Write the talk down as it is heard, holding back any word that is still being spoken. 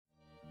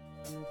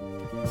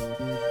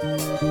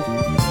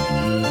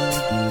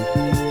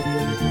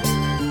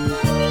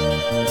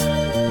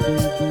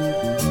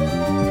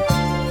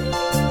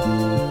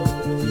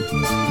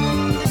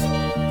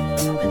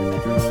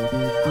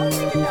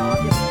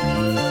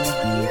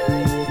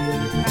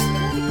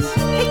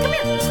Hey, come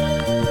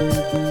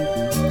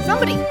here.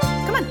 Somebody,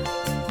 come on.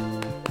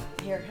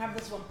 Here, have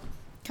this one.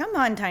 Come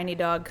on, tiny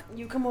dog.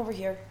 You come over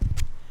here.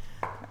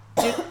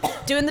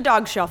 Doing the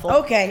dog shuffle.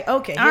 Okay. All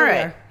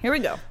right, here we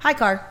go. Hi,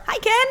 Car. Hi,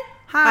 Ken.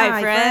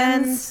 Hi,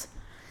 friends.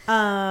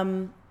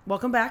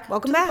 Welcome back.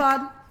 Welcome to back. The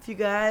pod. If you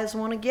guys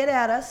want to get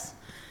at us,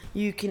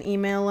 you can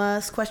email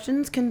us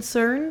questions,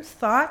 concerns,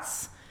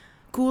 thoughts,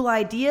 cool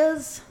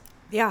ideas,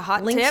 Yeah,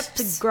 hot links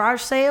tips, to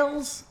garage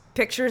sales.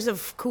 pictures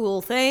of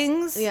cool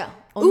things. Yeah,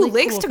 Ooh, only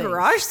links cool to things.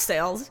 garage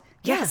sales.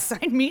 Yeah. Yes,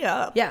 sign me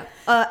up. Yeah,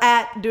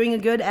 at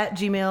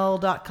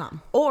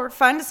doingagood@gmail.com. Or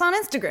find us on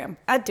Instagram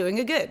at Doing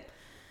a Good.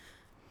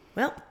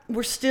 Well,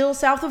 we're still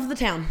south of the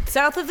town.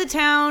 South of the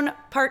town,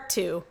 part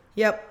 2.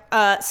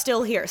 Yep.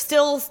 Still here.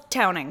 Still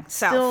towning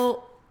south.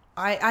 Still,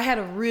 I had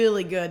a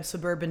really good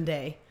suburban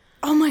day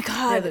Oh my the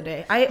God. other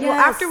day. Well,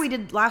 Yes. after we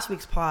did last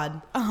week's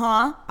pod,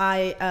 Uh-huh.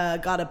 I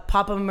got a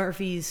Papa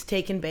Murphy's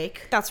Take and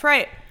Bake. That's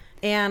right.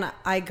 And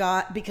I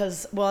got,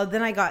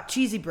 then I got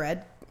cheesy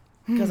bread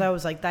because I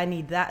was like, I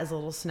need that as a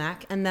little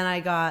snack. And then I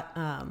got,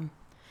 it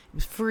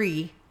was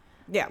free,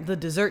 Yeah. the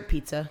dessert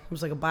pizza. It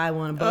was like a buy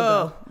one, a BOGO.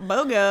 Oh,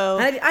 BOGO.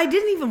 And I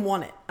didn't even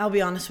want it, I'll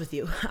be honest with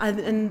you.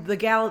 And the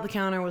gal at the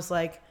counter was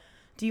like,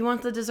 do you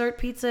want the dessert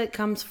pizza? It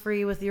comes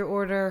free with your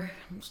order.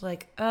 I was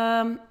like,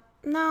 no,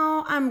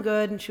 I'm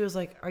good. And she was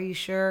like, are you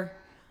sure?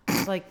 I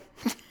was like,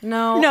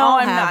 no, no, I'll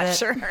I'm have not it.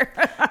 sure.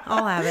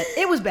 I'll have it.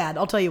 It was bad,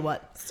 I'll tell you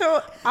what.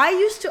 So,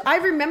 I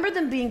remember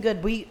them being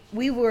good. We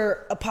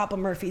were a Papa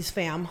Murphy's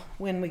fam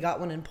when we got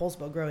one in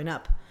Polsbo growing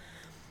up.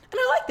 And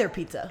I like their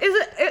pizza. is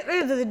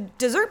the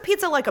dessert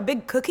pizza like a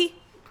big cookie?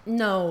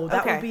 No,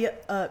 that Okay. would be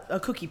a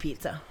cookie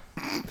pizza.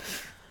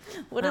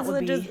 What That is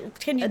would the be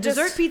can you a just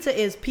dessert pizza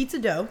is pizza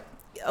dough,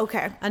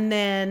 Okay. and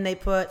then they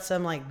put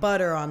some like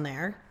butter on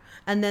there,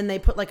 and then they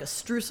put like a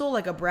streusel,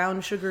 like a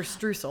brown sugar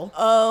streusel.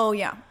 Oh,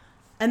 yeah.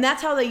 And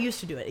that's how they used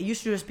to do it. It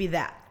used to just be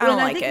that. I don't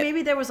and like I think it.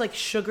 maybe there was like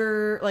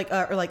sugar,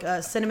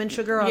 or cinnamon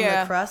sugar on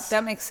the crust.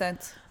 That makes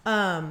sense.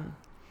 And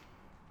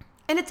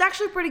it's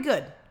actually pretty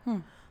good.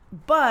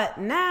 But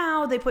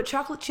now they put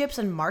chocolate chips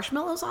and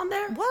marshmallows on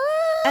there. What?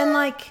 And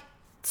like,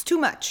 It's too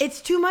much.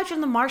 it's too much.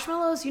 And the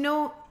marshmallows,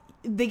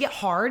 they get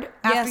hard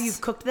after Yes.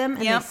 you've cooked them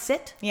and Yep. they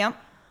sit. Yep.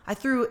 I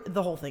threw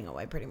the whole thing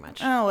away pretty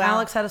much. Oh, wow.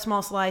 Alex had a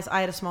small slice. I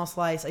had a small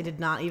slice. I did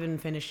not even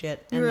finish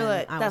it. And You were then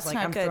like, I "That's was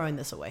like, not I'm good." throwing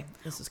this away.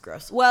 This is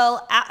gross.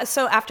 Well,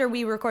 so after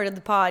we recorded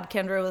the pod,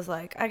 Kendra was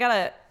like, I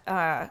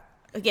gotta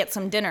get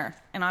some dinner.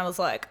 And I was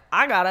like,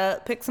 I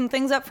gotta pick some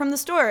things up from the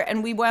store.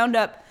 And we wound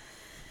up,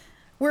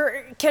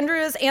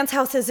 Kendra's aunt's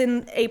house is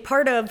in a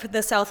part of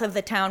the south of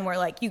the town where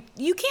like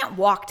you can't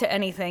walk to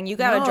anything. You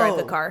gotta drive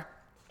the No. car.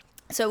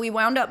 So we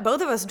wound up, both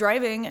of us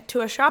driving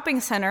to a shopping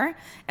center,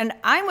 and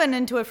I went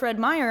into a Fred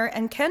Meyer,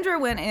 and Kendra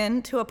went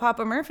into a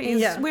Papa Murphy's.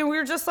 Yeah. We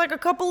were just like a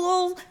couple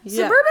old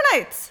Yeah.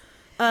 suburbanites.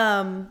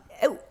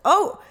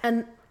 Oh,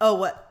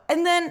 What?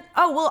 and then,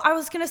 I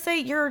was going to say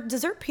your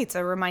dessert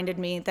pizza reminded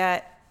me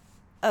that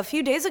a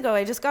few days ago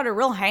I just got a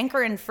real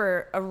hankering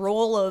for a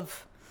roll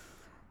of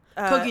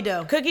Cookie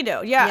dough. Cookie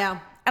dough, yeah. Yeah.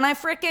 And I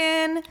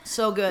frickin'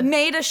 So good.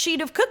 made a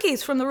sheet of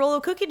cookies from the roll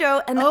of cookie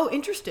dough, and Oh,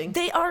 interesting.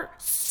 they are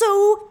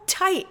so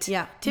tight.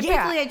 Yeah.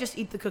 Typically, I just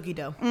eat the cookie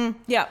dough.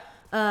 Yeah.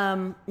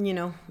 I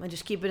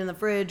just keep it in the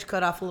fridge,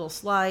 cut off a little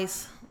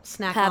slice,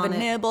 snack Have a on it.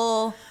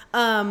 nibble.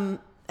 And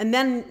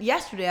then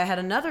yesterday I had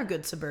another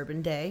good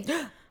suburban day.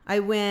 I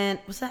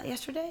went, was that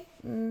yesterday?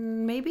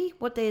 Maybe?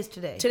 What day is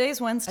today?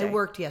 Today's Wednesday. I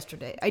worked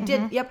yesterday. I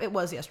did. Yep, it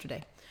was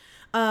yesterday.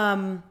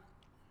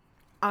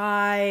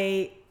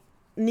 I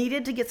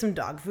needed to get some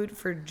dog food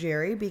for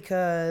Jerry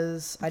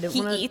because I didn't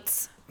He want to.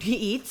 eats. He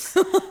eats.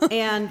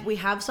 And we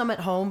have some at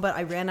home, but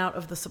I ran out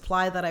of the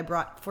supply that I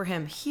brought for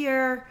him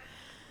here.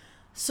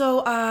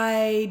 So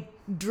I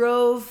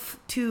drove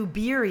to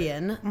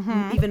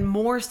Burien, even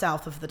more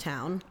south of the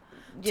town,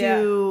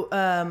 to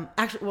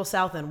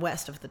south and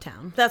west of the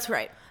town. That's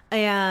right.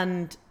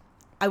 And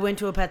I went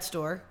to a pet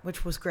store,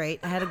 which was great.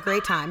 I had a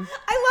great time.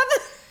 I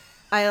love it.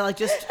 I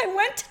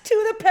went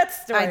to the pet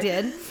store. I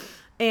did.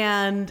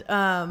 And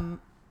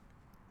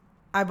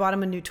I bought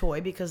him a new toy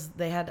because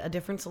they had a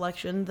different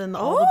selection than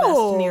all the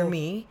best near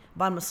me.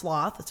 Bought him a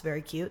sloth. It's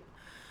very cute.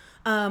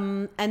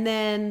 And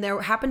then there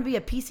happened to be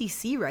a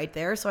PCC right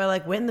there. So I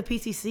went in the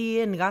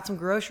PCC and got some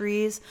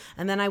groceries.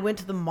 And then I went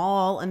to the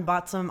mall and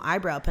bought some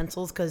eyebrow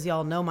pencils because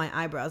y'all know my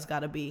eyebrows got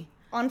to be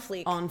On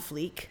fleek. on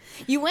fleek.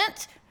 You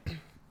went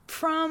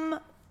from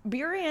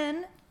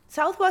Burien,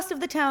 southwest of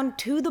the town,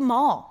 to the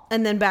mall.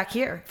 And then back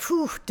here.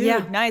 Phew, dude,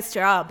 Yeah. nice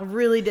job.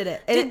 Really did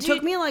it. And Did it you-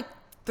 took me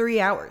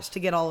 3 hours to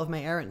get all of my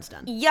errands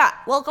done. Yeah,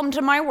 welcome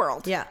to my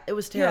world. Yeah, it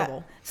was Yeah.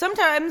 terrible.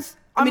 Sometimes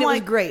I mean, I'm it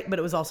like, was great, but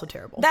it was also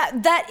terrible.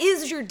 that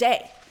is your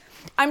day.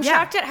 I'm Yeah.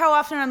 shocked at how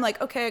often I'm like,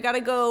 okay, I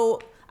gotta go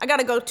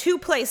 2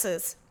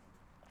 places.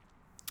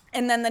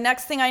 And then the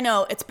next thing I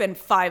know, it's been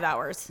 5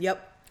 hours.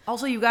 Yep.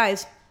 Also, you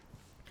guys,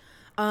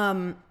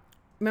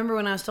 remember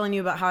when I was telling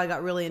you about how I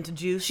got really into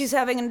juice? She's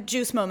having a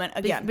juice moment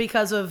again.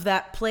 Because of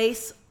that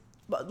place,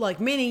 like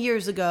many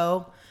years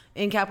ago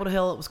in Capitol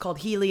Hill, it was called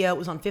Helio. It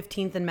was on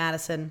 15th and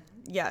Madison.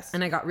 Yes.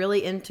 And I got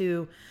really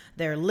into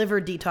their liver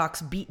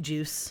detox beet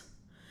juice.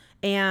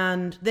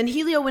 And then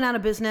Helio went out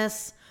of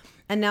business.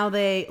 And now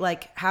they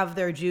like have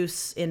their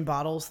juice in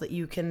bottles that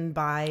you can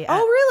buy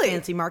at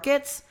fancy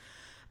markets.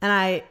 And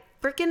I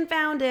freaking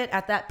found it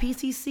at that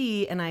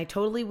PCC, and I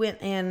totally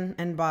went in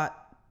and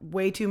bought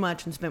way too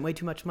much and spent way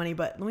too much money.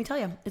 But let me tell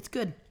you, it's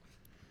good.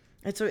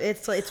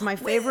 It's my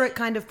favorite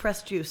kind of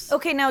pressed juice.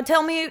 Okay, now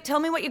tell me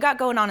what you got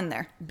going on in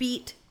there.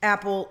 Beet,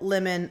 apple,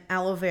 lemon,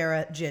 aloe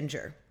vera,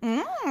 ginger.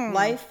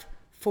 Life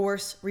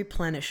Force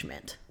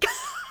replenishment.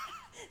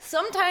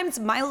 Sometimes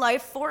my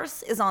life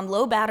force is on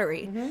low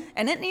battery,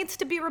 and it needs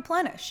to be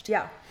replenished.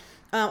 Yeah.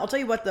 I'll tell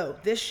you what though,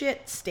 this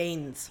shit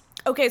stains.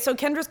 Okay, so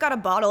Kendra's got a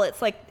bottle.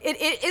 It's like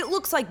it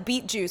looks like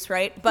beet juice,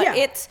 right? But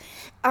Yeah.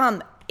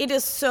 it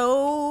is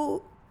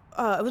so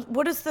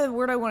what is the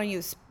word I want to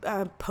use?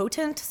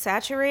 Potent,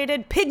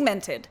 saturated,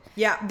 pigmented.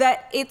 Yeah.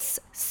 That it's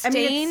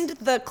stained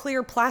it's the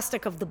clear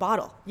plastic of the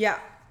bottle. Yeah.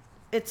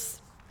 It's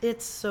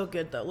so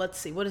good though. Let's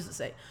see. What does it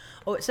say?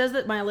 Oh, it says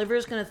that my liver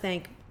is going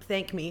to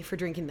thank me for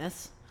drinking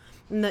this.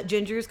 And that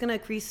ginger is going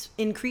to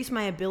increase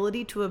my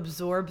ability to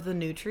absorb the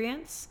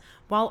nutrients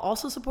while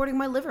also supporting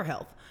my liver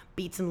health.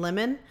 Beets and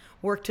lemon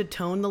work to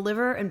tone the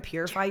liver and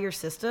purify your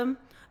system.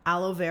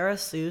 Aloe vera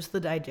soothes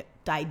the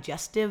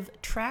digestive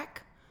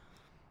tract.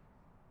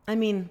 I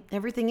mean,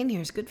 everything in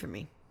here is good for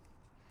me.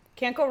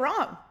 Can't go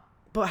wrong.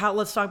 But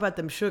let's talk about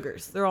them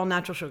sugars. They're all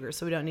natural sugars,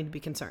 so we don't need to be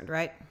concerned,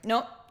 right?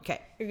 Nope. Okay.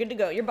 You're good to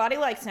go. Your body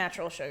likes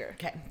natural sugar.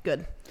 Okay,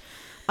 good.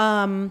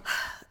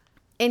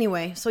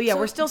 Anyway, so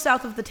we're still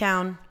south of the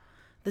town.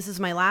 This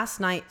is my last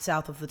night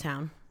south of the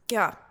town.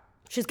 Yeah.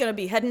 She's going to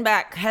be heading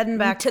back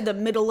to the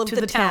middle of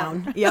the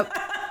town. Yep.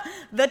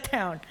 The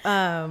town.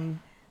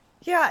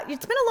 Yeah,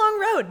 it's been a long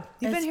road.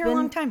 You've been here a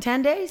long time.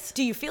 10 days.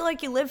 Do you feel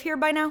like you live here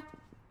by now?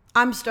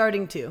 I'm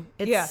starting to.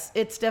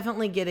 It's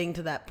definitely getting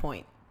to that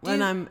point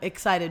when I'm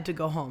excited to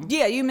go home.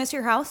 Yeah, you miss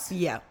your house?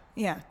 Yeah.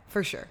 Yeah.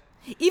 For sure.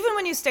 Even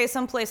when you stay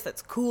someplace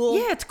that's cool.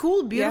 Yeah, it's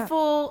cool,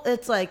 beautiful. Yeah.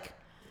 It's like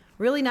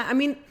really nice. I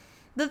mean,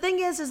 the thing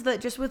is that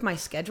just with my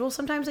schedule,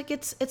 sometimes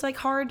it's like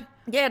hard.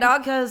 Yeah,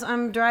 dog. Because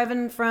I'm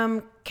driving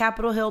from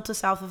Capitol Hill to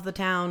south of the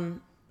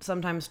town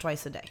sometimes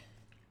twice a day.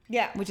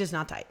 Yeah. Which is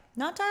not tight.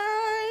 Not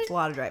tight. It's a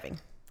lot of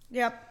driving.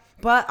 Yep.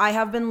 But I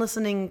have been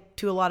listening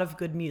to a lot of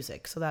good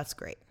music, so that's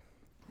great.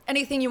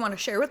 Anything you want to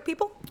share with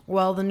people?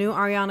 Well, the new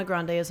Ariana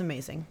Grande is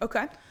amazing.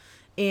 Okay.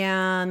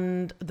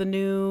 And the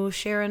new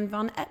Sharon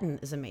Van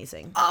Etten is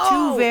amazing.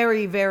 Oh! Two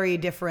very, very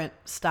different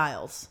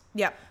styles.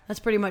 Yep. That's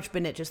pretty much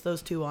been it. Just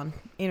those two on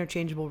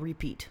interchangeable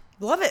repeat.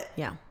 Love it.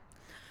 Yeah.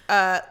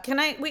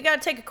 We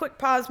got to take a quick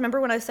pause. Remember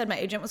when I said my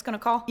agent was going to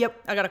call?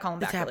 Yep. I got to call him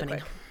back. It's happening.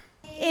 Really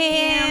quick.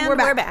 And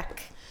we're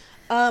back.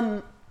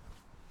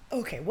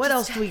 Okay, what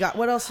else do we got?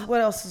 What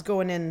else is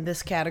going in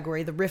this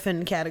category, the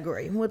riffin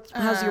category?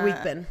 How's your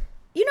week been?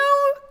 You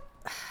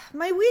know,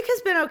 my week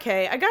has been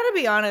okay. I gotta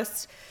be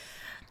honest.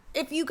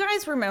 If you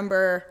guys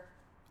remember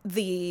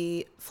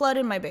the flood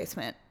in my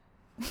basement.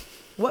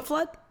 What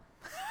flood?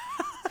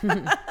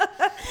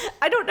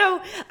 I don't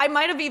know. I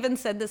might have even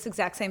said this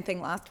exact same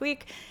thing last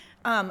week.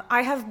 We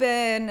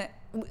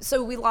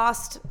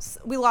lost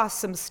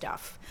some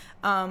stuff.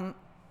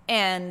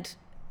 And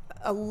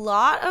a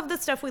lot of the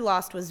stuff we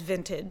lost was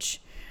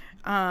vintage.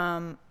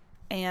 And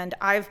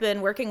I've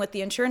been working with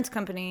the insurance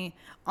company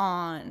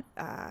on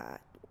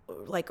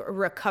like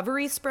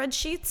recovery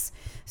spreadsheets.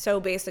 So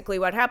basically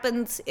what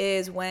happens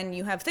is when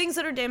you have things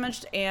that are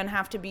damaged and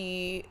have to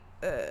be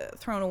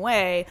thrown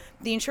away,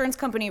 the insurance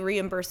company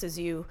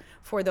reimburses you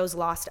for those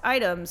lost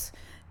items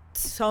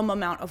some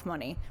amount of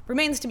money.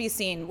 Remains to be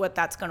seen what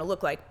that's going to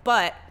look like.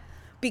 But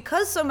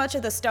because so much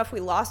of the stuff we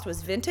lost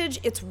was vintage,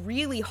 it's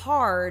really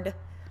hard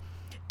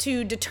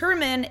to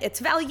determine its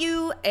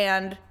value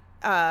and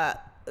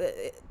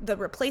the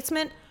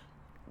replacement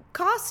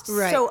cost.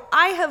 Right. So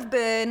I have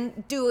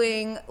been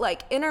doing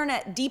like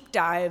internet deep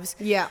dives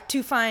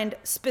to find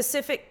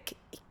specific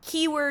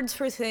keywords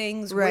for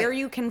things, where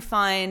you can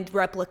find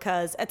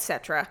replicas,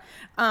 etc.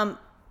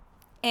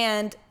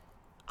 And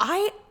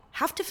I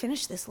have to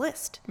finish this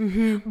list.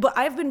 Mm-hmm. But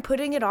I've been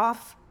putting it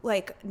off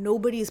like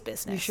nobody's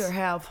business. You sure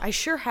have. I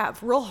sure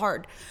have, real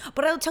hard.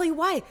 But I'll tell you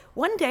why.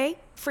 One day,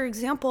 for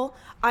example,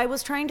 I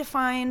was trying to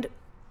find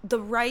the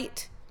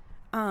right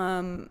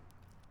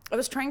I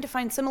was trying to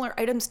find similar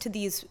items to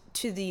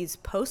these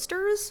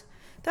posters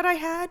that I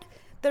had.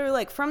 They're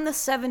like from the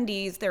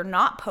 70s. They're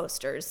not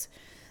posters.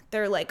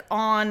 They're like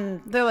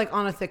on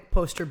a thick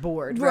poster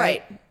board,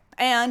 right?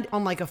 And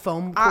on like a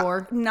foam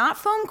core. Not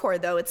foam core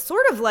though. It's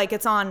sort of like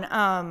it's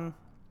on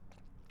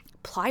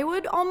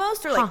plywood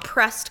almost, or like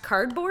pressed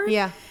cardboard.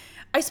 Yeah.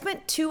 I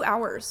spent 2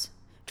 hours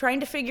trying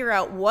to figure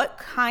out what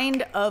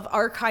kind of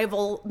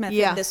archival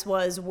method this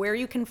was, where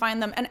you can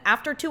find them. And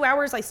after 2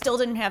 hours, I still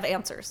didn't have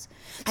answers.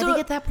 I think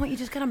at that point, you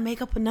just got to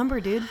make up a number,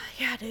 dude.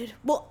 Yeah, dude.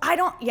 Well, I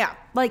don't,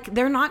 Like,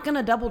 they're not going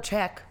to double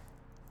check.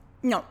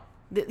 No.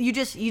 You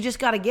just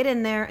got to get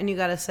in there and you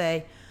got to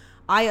say,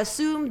 I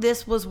assume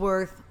this was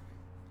worth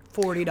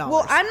 $40.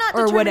 Well, I'm not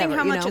determining whatever,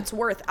 how much it's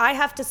worth. I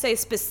have to say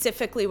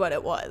specifically what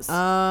it was.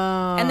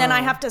 And then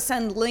I have to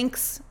send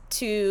links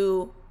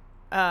to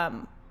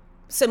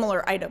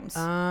similar items.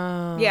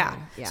 Yeah.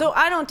 So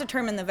I don't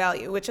determine the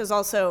value, which is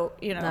also,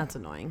 That's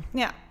annoying.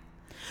 Yeah.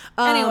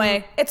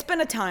 Anyway, it's been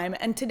a time.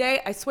 And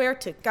today, I swear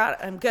to God,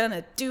 I'm going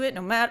to do it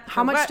no matter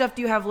How much stuff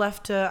do you have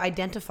left to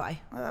identify?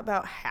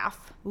 About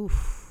half.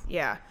 Oof.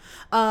 Yeah.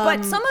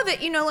 But some of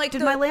it, like...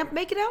 Did my lamp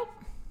make it out?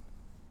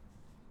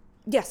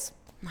 Yes.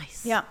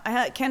 Nice. Yeah.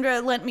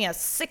 Kendra lent me a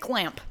sick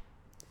lamp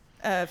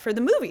for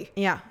the movie.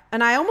 Yeah.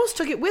 And I almost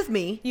took it with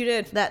me. You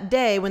did. That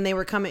day when they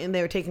were coming and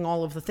they were taking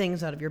all of the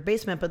things out of your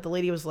basement, but the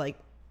lady was like,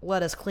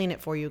 let us clean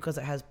it for you because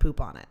it has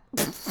poop on it.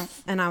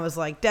 And I was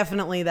like,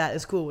 definitely that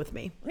is cool with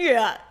me.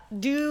 Yeah.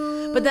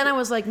 Dude. But then I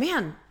was like,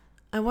 man,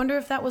 I wonder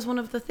if that was one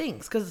of the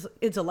things because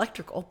it's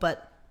electrical,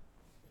 but...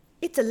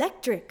 It's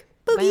electric.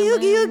 Boogie,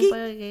 oogie, oogie.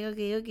 Boogie,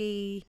 oogie,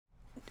 oogie.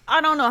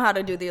 I don't know how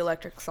to do the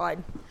electric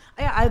slide.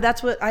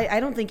 That's what I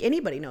don't think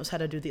anybody knows how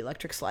to do the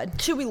electric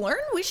slide. Should we learn?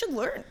 We should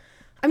learn.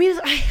 I mean,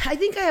 I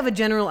think I have a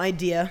general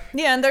idea.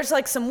 Yeah, and there's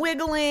like some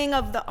wiggling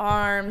of the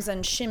arms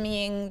and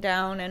shimmying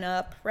down and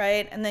up,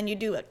 right? And then you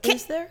do a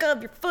kick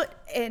of your foot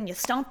and you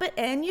stomp it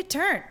and you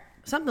turn.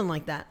 Something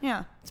like that.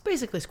 Yeah. It's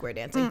basically square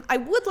dancing. I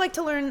would like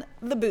to learn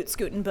the boot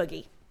scootin'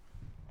 boogie.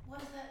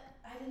 What is that?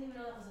 I didn't even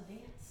know that was a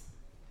dance.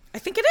 I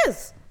think it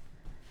is.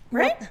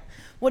 Right?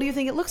 What do you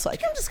think it looks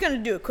like? I'm just going to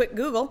do a quick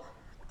Google.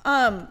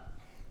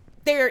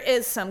 There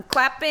is some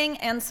clapping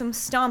and some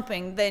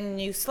stomping. Then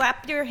you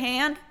slap your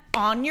hand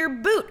on your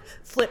boot.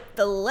 Flip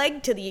the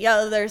leg to the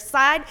other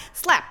side.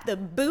 Slap the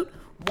boot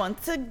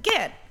once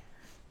again.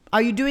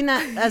 Are you doing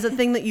that as a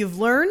thing that you've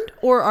learned,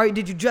 or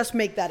did you just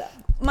make that up?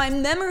 My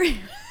memory...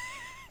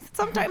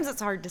 Sometimes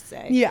it's hard to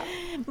say. Yeah.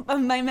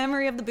 My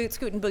memory of the boot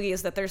scootin' boogie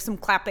is that there's some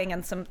clapping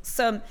and some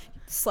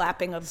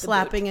slapping of the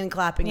slapping boot. and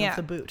clapping of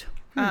the boot.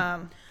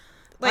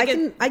 Like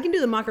I can do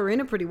the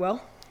Macarena pretty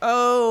well.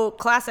 Oh,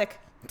 classic.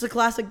 It's a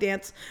classic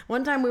dance.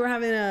 One time we were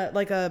having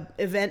a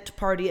event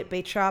party at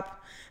Bait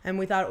Shop, and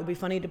we thought it would be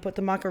funny to put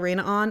the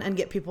Macarena on and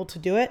get people to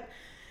do it.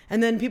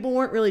 And then people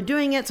weren't really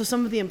doing it, so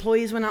some of the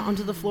employees went out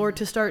onto the floor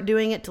to start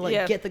doing it to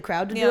get the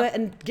crowd to do it.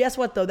 And guess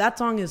what though? That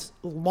song is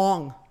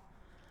long.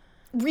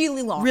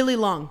 Really long. Really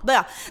long.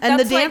 Yeah. And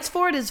the dance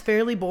for it is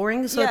fairly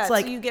boring, so it's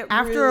like so you get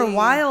after a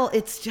while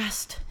it's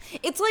just...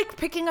 It's like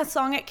picking a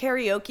song at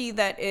karaoke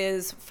that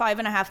is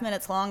 5.5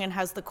 minutes long and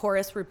has the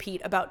chorus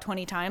repeat about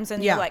 20 times.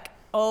 And you're like,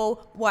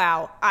 oh,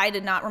 wow, I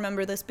did not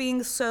remember this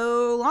being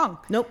so long.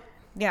 Nope.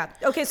 Yeah.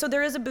 Okay, so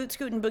there is a boot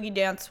scootin' boogie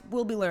dance.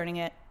 We'll be learning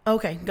it.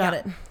 Okay, got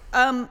it.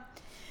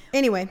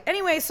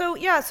 Anyway, so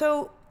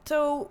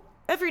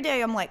every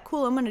day I'm like,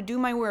 cool, I'm going to do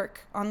my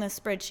work on this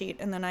spreadsheet.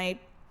 And then I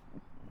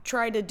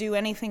try to do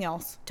anything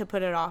else to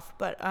put it off.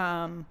 But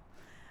I'm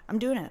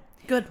doing it.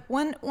 Good.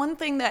 One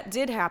thing that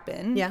did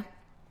happen... Yeah.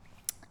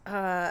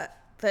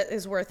 That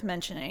is worth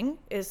mentioning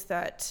is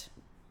that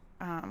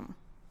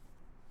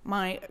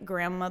my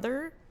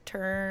grandmother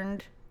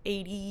turned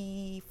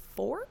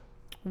 84?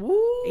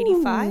 Woo.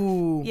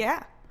 85?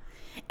 Yeah.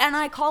 And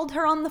I called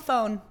her on the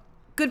phone.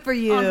 Good for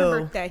you. On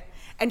her birthday.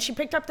 And she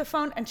picked up the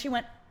phone and she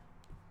went,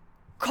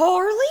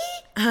 Carly?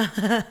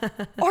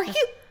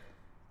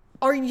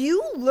 Are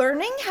you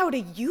learning how to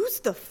use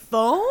the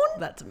phone?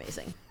 That's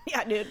amazing.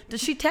 Yeah, dude.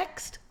 Does she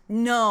text?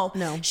 No.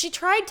 No. She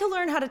tried to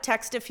learn how to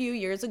text a few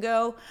years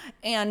ago,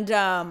 and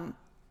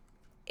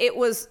it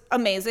was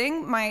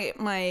amazing.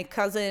 My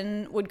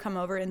cousin would come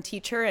over and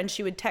teach her, and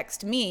she would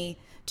text me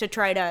to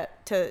try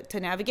to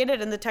navigate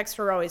it, and the texts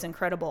were always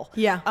incredible.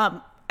 Yeah.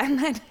 And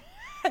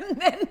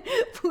then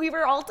we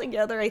were all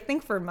together, I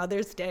think for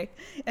Mother's Day,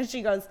 and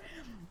she goes,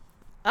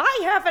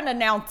 I have an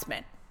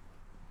announcement.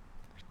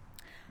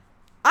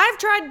 I've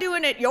tried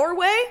doing it your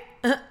way,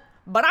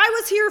 but I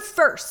was here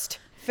first.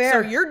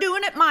 Fair. So you're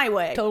doing it my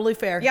way. Totally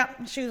fair. Yeah.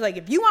 She was like,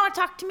 if you want to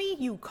talk to me,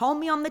 you call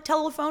me on the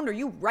telephone or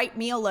you write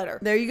me a letter.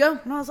 There you go.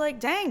 And I was like,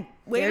 dang.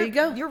 There you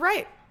go. You're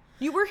right.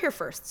 You were here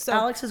first. So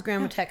Alex's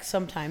grandma texts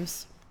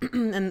sometimes.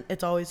 And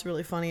it's always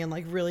really funny and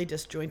like really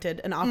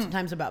disjointed. And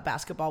oftentimes about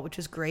basketball, which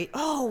is great.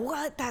 Oh,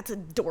 what? That's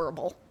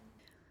adorable.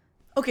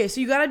 Okay, so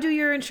you got to do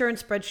your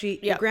insurance spreadsheet.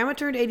 Yeah. Your grandma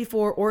turned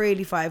 84 or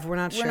 85. We're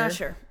not sure. We're not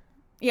sure.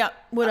 Yeah.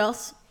 What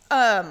else?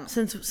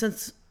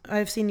 Since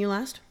I've seen you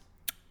last?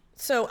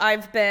 So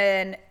I've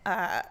been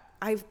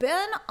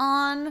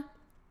on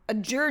a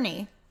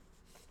journey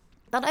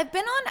that I've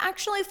been on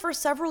actually for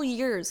several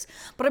years,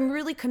 but I'm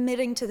really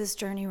committing to this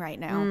journey right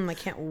now. I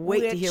can't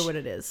wait to hear what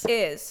it is.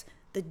 Is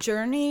the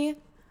journey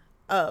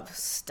of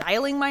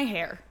styling my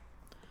hair.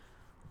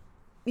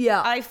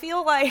 Yeah. I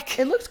feel like...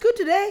 It looks good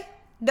today.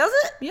 Does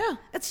it? Yeah.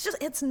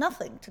 It's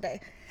nothing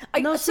today.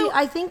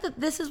 I think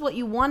that this is what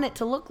you want it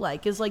to look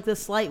like, is like the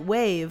slight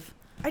wave.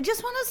 I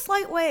just want a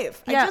slight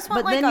wave. Yeah, I just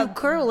want but then like you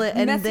curl it,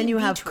 and messy then you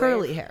have beach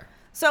curly wave. hair.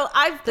 So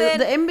I've been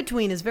The in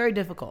between is very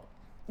difficult.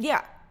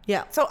 yeah.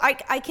 Yeah. So I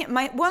can't.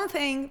 My one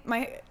thing,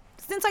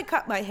 since I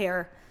cut my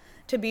hair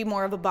to be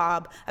more of a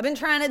bob, I've been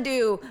trying to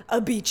do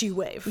a beachy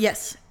wave.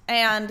 Yes.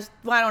 And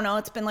well, I don't know.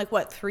 It's been like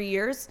what, 3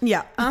 years?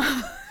 Yeah.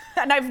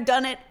 And I've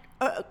done it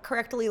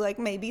correctly like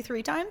maybe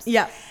 3 times.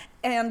 Yeah.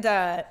 And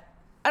I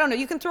don't know.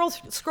 You can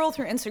scroll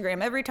through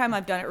Instagram. Every time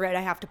I've done it right,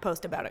 I have to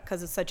post about it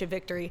because it's such a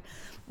victory.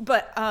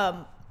 But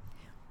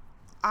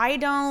I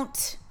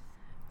don't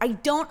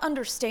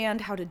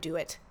understand how to do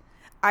it.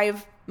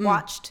 I've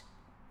watched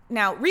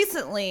now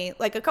recently,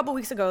 like a couple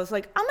weeks ago, I was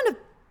like, I'm gonna,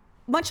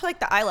 much like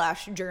the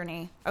eyelash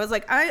journey, I was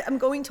like, I'm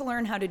going to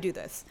learn how to do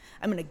this.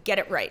 I'm gonna get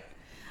it right.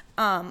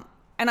 And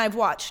I've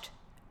watched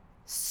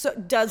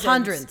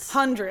dozens,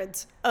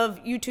 hundreds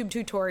of YouTube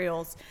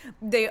tutorials.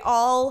 They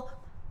all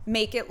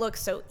make it look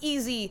so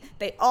easy.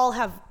 They all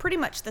have pretty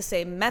much the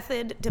same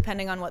method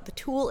depending on what the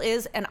tool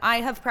is. And I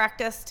have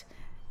practiced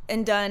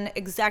and done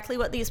exactly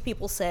what these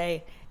people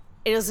say.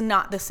 It is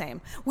not the same.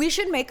 We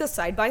should make a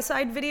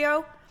side-by-side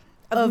video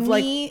of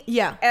me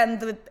and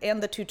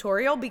the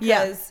tutorial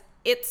because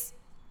it's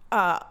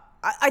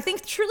I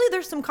think truly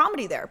there's some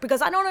comedy there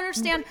because I don't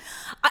understand.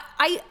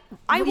 I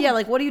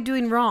like what are you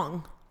doing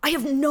wrong? I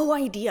have no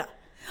idea.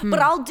 But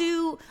I'll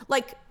do,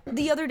 like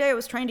the other day I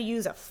was trying to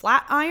use a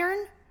flat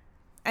iron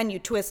and you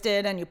twist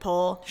it and you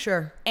pull.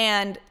 Sure.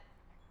 And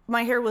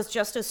my hair was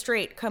just as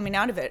straight coming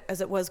out of it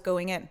as it was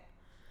going in.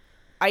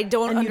 I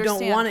don't understand.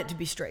 And you don't want it to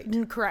be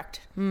straight.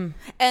 Correct. And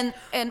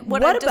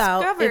what about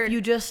discovered, if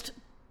you just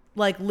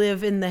like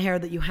live in the hair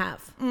that you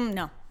have?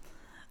 No.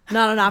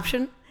 Not an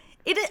option?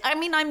 I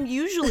mean, I'm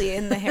usually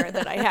in the hair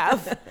that I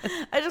have.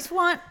 I just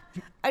want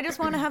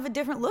to have a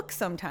different look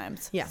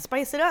sometimes. Yeah.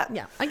 Spice it up.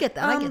 Yeah, I get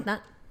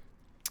that.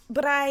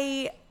 But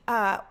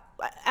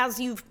as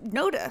you've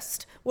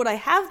noticed, what I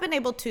have been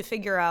able to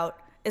figure out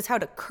is how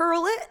to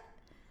curl it.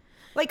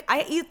 Like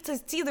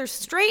it's either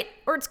straight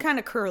or it's kind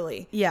of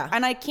curly. Yeah.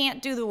 And I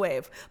can't do the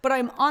wave. But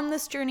I'm on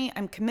this journey.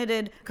 I'm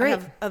committed. Great. I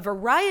have a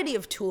variety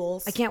of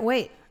tools. I can't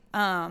wait.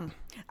 I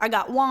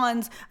got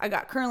wands. I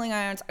got curling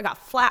irons. I got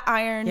flat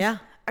irons. Yeah.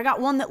 I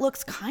got one that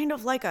looks kind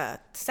of like a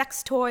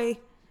sex toy.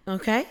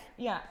 Okay.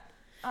 Yeah.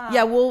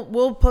 Yeah,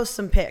 we'll post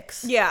some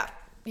pics. Yeah.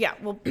 Yeah.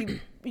 Well,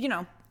 you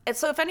know. And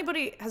so if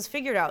anybody has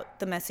figured out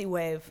the messy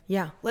wave,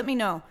 let me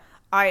know.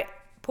 I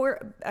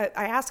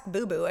ask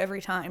Boo Boo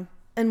every time.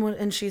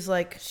 And she's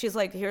like,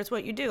 here's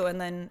what you do, and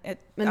then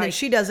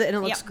she does it and it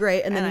looks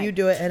great, and then you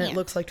do it and it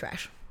looks like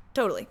trash.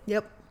 Totally.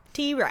 Yep.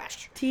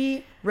 T-rash.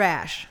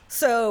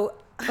 So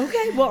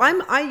okay, well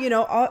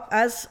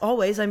as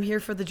always, I'm here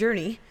for the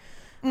journey.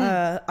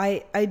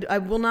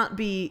 I will not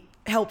be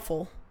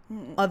helpful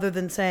other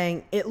than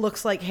saying it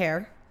looks like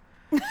hair.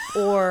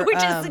 Or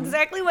which is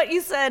exactly what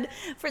you said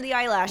for the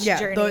eyelash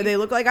journey. Yeah, they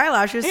look like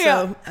eyelashes,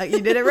 so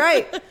you did it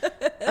right.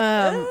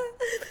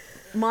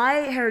 My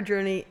hair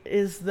journey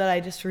is that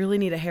I just really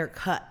need a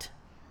haircut.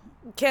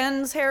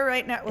 Ken's hair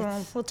right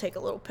now, we'll take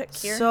a little pic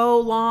here. So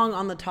long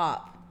on the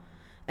top.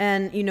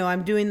 And,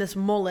 I'm doing this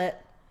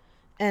mullet,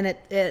 and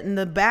and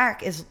the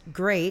back is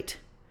great,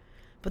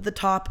 but the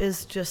top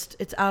is just,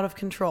 it's out of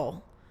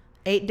control.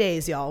 8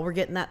 days, y'all. We're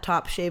getting that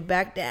top shaved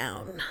back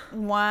down.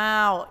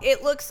 Wow.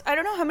 It looks, I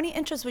don't know, how many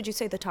inches would you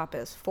say the top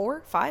is?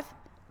 4, 5?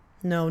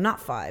 No, not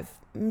 5.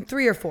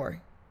 3 or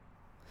 4.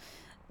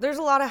 There's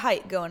a lot of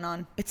height going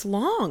on. It's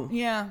long.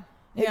 Yeah.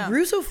 It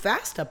grew so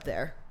fast up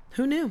there.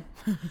 Who knew?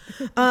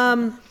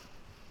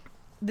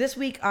 This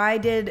week I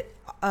did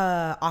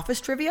office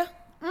trivia.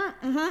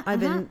 I've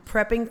been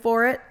prepping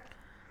for it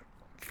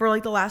for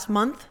like the last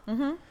month.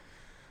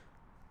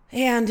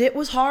 And it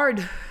was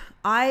hard.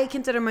 I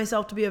consider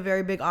myself to be a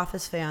very big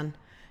Office fan.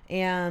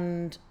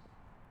 And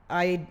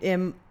I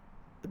am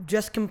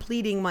just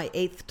completing my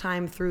 8th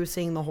time through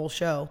seeing the whole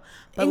show.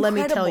 But let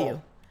me tell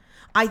you,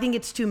 I think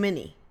it's too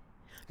many.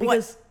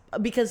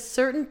 Because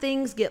certain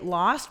things get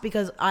lost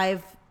because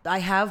I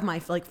have my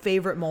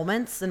favorite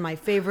moments and my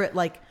favorite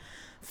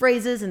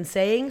phrases and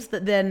sayings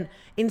that then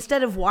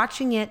instead of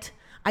watching it,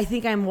 I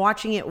think I'm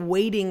watching it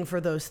waiting for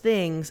those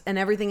things and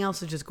everything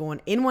else is just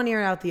going in one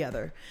ear out the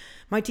other.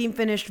 My team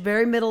finished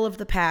very middle of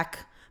the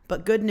pack,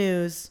 but good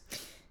news,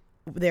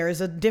 there is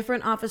a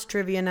different office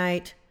trivia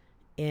night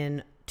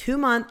in 2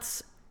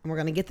 months and we're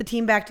going to get the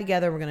team back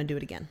together. We're going to do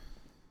it again.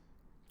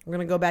 We're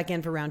going to go back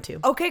in for round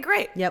 2. Okay,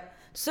 great. Yep.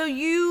 So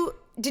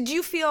did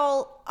you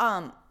feel,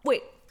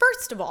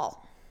 first of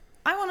all,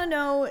 I want to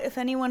know if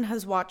anyone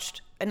has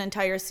watched an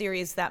entire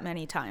series that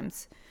many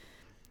times.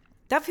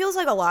 That feels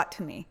like a lot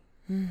to me.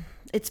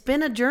 It's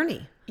been a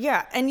journey.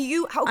 Yeah. And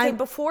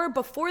before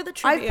the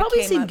trivia I've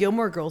probably seen up,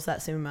 Gilmore Girls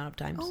that same amount of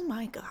times. Oh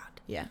my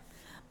God. Yeah.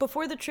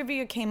 Before the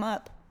trivia came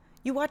up,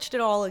 you watched it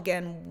all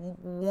again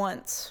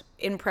once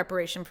in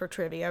preparation for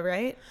trivia,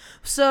 right?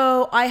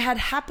 So I had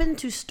happened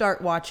to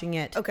start watching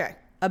it. Okay.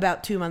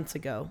 About 2 months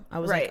ago. I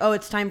was right. like, oh,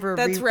 it's time for a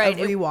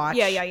rewatch.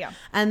 Yeah.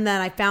 And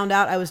then I found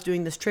out I was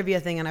doing this trivia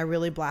thing and I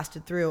really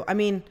blasted through. I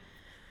mean,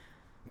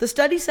 the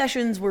study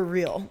sessions were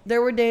real.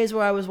 There were days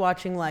where I was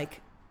watching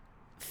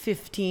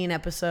 15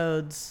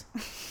 episodes,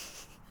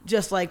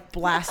 just like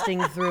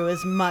blasting through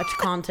as much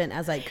content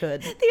as I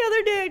could. The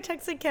other day I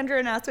texted Kendra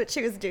and asked what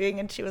she was doing,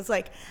 and she was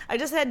like, I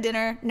just had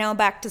dinner, now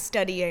back to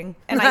studying.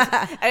 And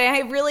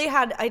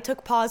I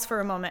took pause for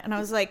a moment, and I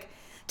was like,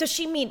 does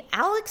she mean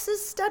Alex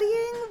is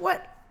studying?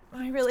 What?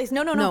 I realized,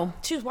 no.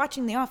 She was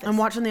watching The Office. I'm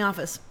watching The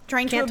Office.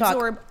 Trying Can't to talk.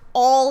 absorb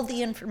all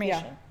the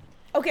information.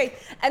 Yeah. Okay,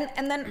 and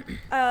then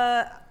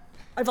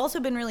I've also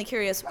been really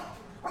curious.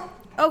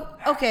 Oh,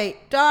 okay.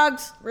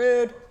 Dogs.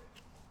 Rude.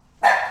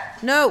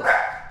 No.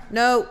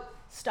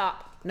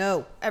 Stop.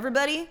 No.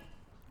 Everybody,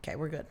 Okay,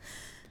 we're good.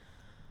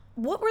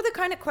 what were the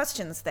kind of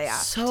questions they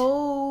asked?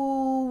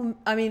 So,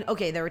 I mean,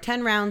 okay, there were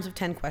 10 rounds of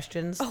 10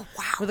 questions. Oh,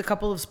 wow. With a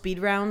couple of speed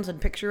rounds and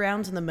picture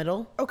rounds in the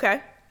middle.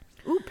 Okay.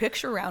 Ooh,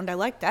 picture round. I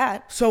like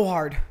that. So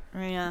hard.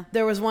 Yeah.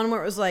 There was one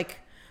where it was like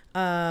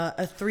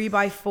a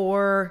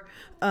 3x4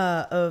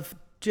 of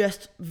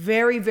just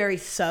very, very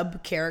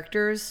sub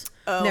characters.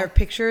 Oh. Their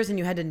pictures, and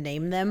you had to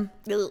name them.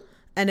 Ugh.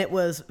 And it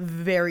was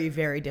very,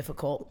 very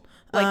difficult.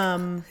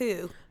 Like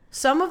who?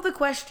 Some of the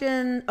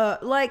question,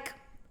 like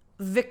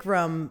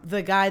Vikram,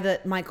 the guy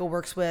that Michael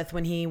works with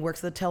when he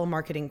works at the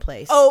telemarketing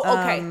place. Oh,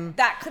 okay.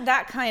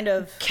 That kind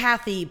of.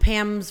 Kathy,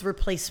 Pam's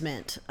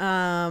replacement.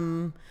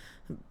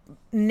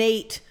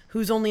 Nate,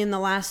 who's only in the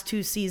last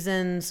 2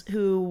 seasons,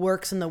 who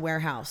works in the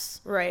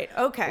warehouse. Right.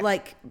 Okay.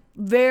 Like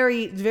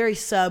very, very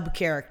sub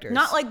characters.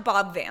 Not like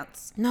Bob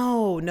Vance.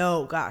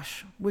 No,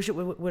 gosh. Wish it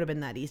would have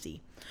been that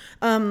easy.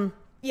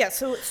 Yeah.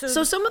 So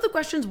some of the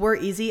questions were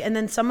easy, and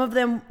then some of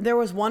them, there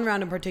was one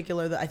round in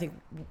particular that I think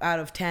out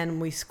of 10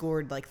 we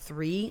scored like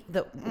 3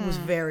 that was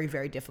very,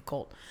 very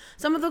difficult.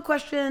 Some of the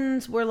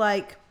questions were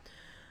like,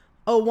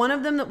 one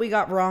of them that we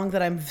got wrong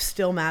that I'm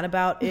still mad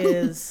about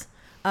is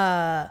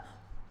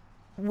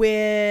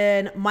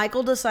when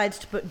Michael decides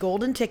to put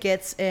golden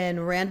tickets in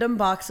random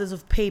boxes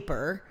of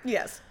paper.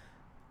 Yes.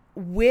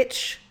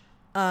 Which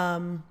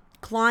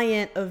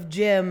client of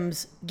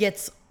Jim's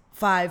gets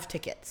 5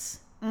 tickets?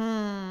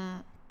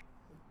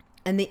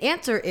 And the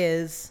answer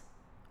is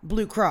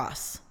Blue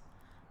Cross.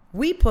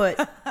 We put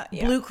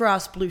Yeah. Blue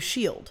Cross Blue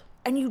Shield.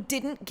 And you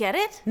didn't get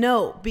it?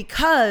 No,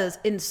 because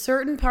in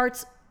certain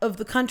parts of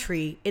the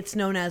country, it's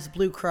known as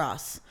Blue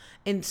Cross.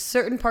 In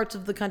certain parts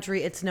of the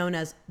country, it's known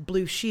as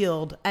Blue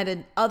Shield. And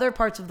in other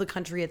parts of the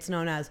country, it's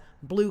known as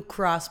Blue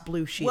Cross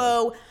Blue Shield.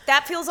 Whoa,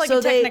 that feels like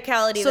a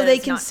technicality. So they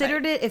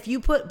considered it, if you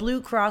put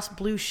Blue Cross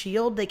Blue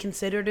Shield, they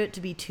considered it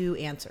to be 2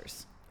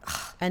 answers.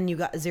 And you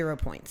got 0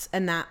 points.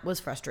 And that was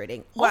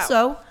frustrating. Wow.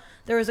 Also,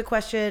 there was a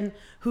question,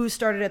 who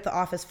started at the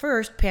office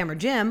first, Pam or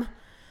Jim?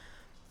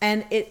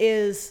 And it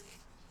is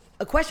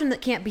a question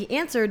that can't be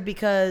answered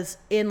because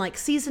in like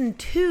season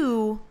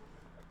 2,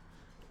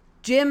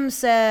 Jim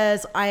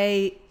says,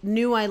 I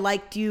knew I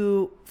liked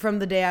you from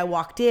the day I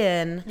walked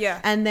in.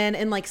 Yeah. And then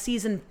in like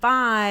season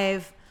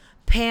 5,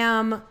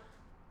 Pam,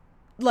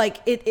 like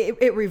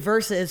it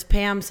reverses.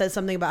 Pam says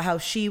something about how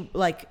she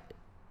like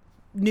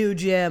knew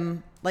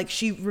Jim. Like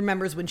she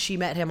remembers when she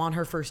met him on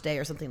her first day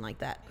or something like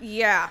that.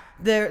 Yeah.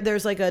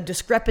 There's like a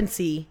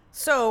discrepancy.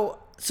 So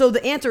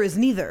the answer is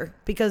neither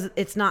because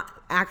it's not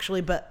actually,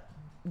 but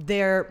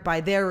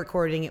by their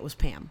recording, it was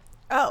Pam.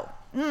 Oh,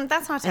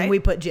 that's not tight. And we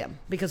put Jim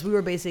because we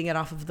were basing it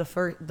off of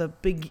the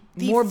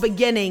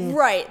beginning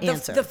right.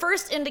 answer. The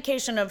first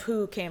indication of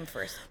who came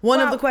first. One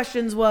of the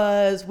questions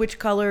was, which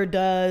color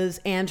does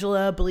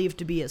Angela believe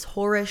to be as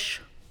whorish?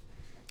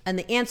 And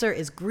the answer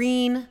is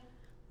green,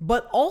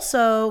 but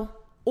also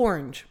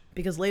orange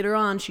because later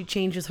on she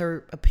changes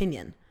her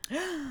opinion.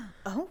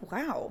 Oh,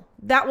 wow.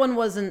 That one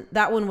was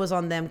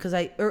on them because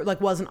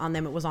wasn't on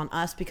them. It was on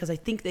us because I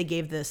think they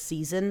gave this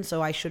season.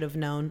 So I should have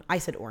known. I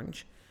said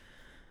orange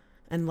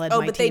and led my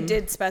team. Oh, but they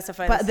did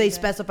specify. But they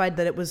specified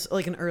that it was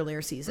like an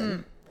earlier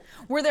season.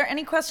 Were there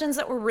any questions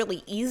that were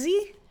really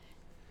easy?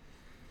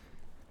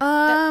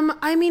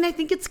 I mean, I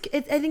think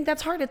I think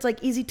that's hard. It's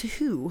like easy to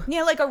who?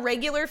 Yeah, like a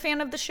regular fan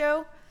of the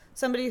show,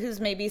 somebody who's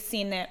maybe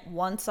seen it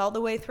once all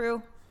the way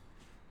through.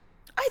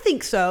 I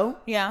think so.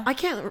 Yeah. I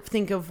can't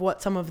think of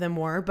what some of them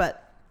were,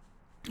 but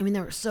I mean,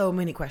 there were so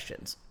many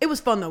questions. It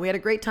was fun though. We had a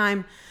great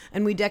time,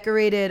 and we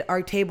decorated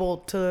our table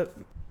to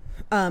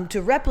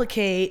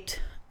replicate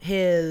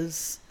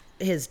his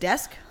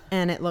desk,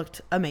 and it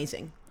looked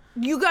amazing.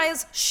 You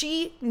guys,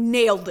 she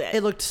nailed it.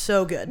 It looked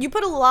so good. You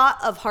put a lot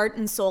of heart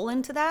and soul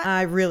into that.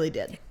 I really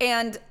did.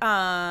 And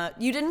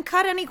you didn't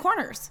cut any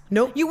corners.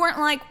 Nope. You weren't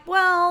like,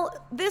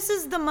 well, this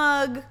is the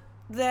mug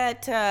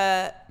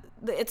that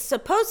it's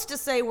supposed to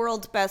say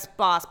world's best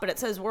boss, but it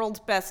says world's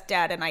best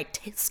dad, and I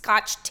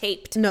scotch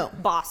taped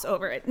boss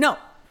over it. No,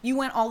 you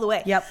went all the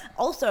way. Yep.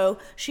 Also,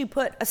 she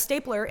put a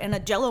stapler in a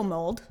Jell-O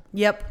mold.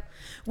 Yep.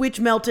 Which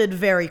melted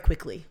very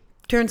quickly.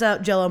 Turns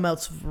out Jell-O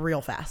melts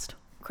real fast.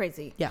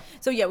 Crazy. Yeah.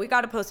 So yeah, we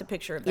got to post a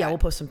picture of that. Yeah, we'll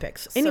post some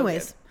pics.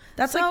 Anyways,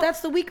 good.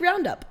 that's the week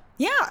roundup.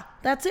 Yeah.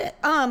 That's it.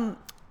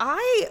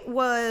 I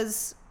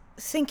was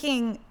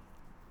thinking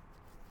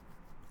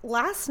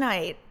last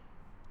night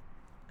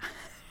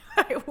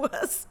I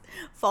was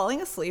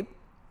falling asleep.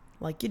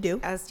 Like you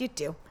do. As you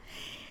do.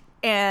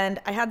 And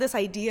I had this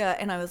idea,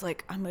 and I was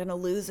like, I'm going to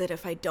lose it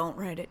if I don't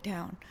write it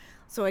down.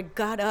 So I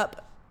got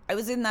up. I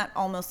was in that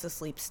almost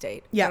asleep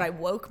state. Yeah. But I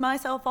woke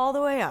myself all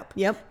the way up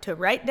to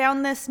write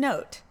down this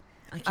note.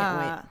 I can't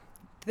wait.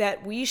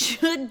 That we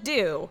should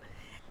do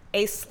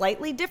a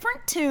slightly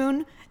different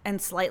tune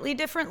and slightly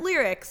different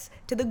lyrics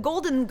to the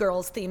Golden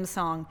Girls theme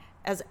song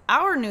as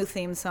our new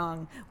theme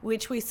song,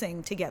 which we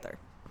sing together.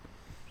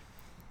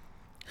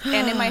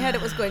 And in my head,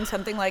 it was going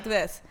something like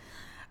this.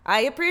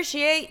 I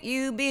appreciate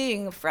you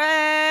being a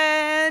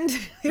friend.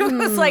 It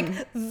was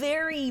like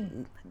very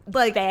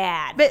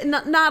bad. But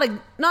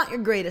not your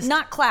greatest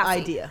Not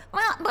classy. idea.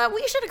 Well, but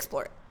we should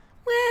explore it.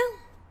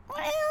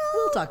 Well,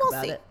 we'll talk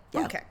about see. it.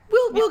 Yeah. Okay.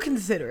 We'll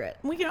consider it.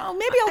 Maybe I'll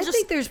I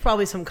think there's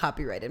probably some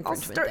copyright I'll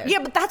infringement start. there. Yeah,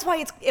 but that's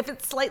why if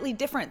it's slightly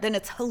different, then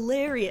it's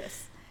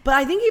hilarious. But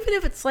I think even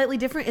if it's slightly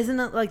different, isn't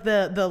it like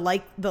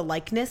the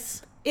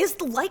likeness? Is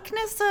the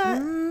likeness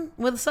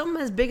With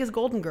something as big as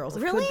Golden Girls,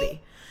 it Really? could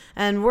be.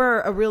 And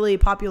we're a really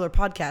popular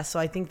podcast, so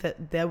I think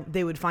that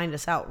they would find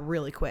us out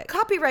really quick.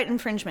 copyright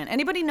infringement?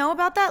 Anybody know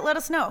about that? Let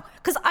us know.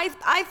 Because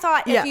I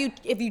thought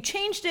if you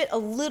changed it a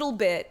little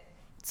bit,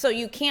 so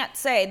you can't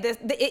say this,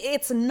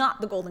 it's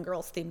not the Golden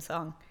Girls theme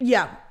song.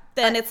 Yeah.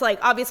 Then it's like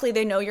obviously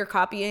they know you're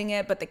copying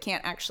it, but they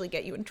can't actually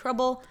get you in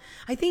trouble.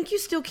 I think you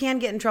still can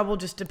get in trouble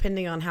just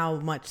depending on how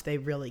much they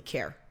really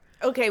care.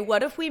 Okay,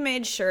 what if we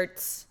made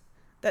shirts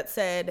that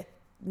said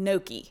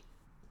Noki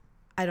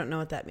I don't know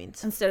what that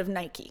means. instead of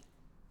Nike?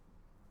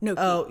 Noki.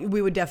 Oh,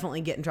 we would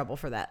definitely get in trouble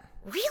for that.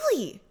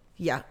 Really?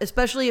 Yeah,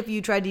 especially if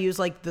you tried to use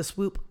like the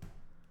swoop.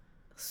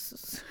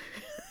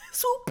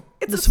 Swoop.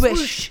 It's The a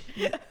swish.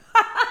 swoosh.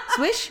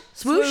 Swish?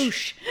 Swoosh?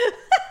 Swoosh.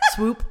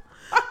 Swoop.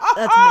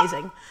 That's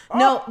amazing.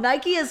 No,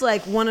 Nike is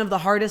like one of the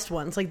hardest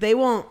ones. Like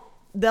they'll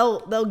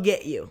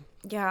get you.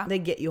 Yeah. They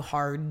get you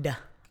hard.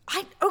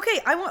 I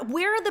want.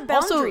 Where are the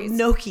Also, boundaries?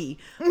 Noki.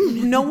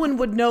 No one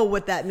would know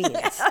what that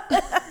means.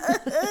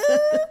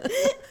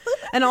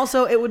 And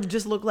also, it would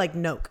just look like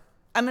Noke.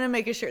 I'm gonna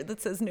make a shirt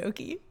that says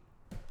Noki.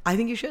 I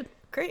think you should.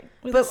 Great.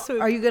 With a But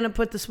swoop. are you going to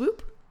put the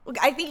swoop?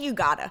 I think you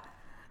gotta.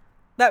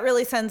 That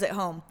really sends it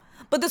home.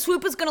 But the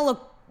swoop is gonna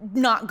look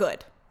not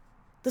good.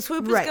 The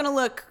swoop is Right. gonna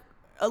look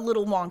a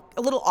little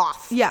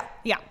off. Yeah.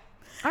 Yeah.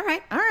 All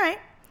right. All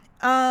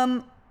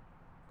right.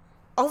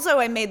 Also,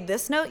 I made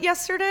this note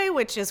yesterday,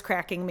 which is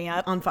cracking me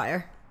up. On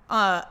fire.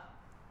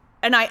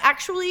 And I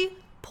actually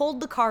pulled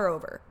the car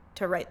over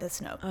to write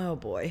this note. Oh,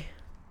 boy.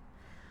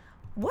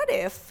 What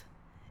if,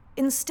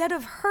 instead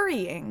of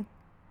hurrying,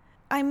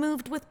 I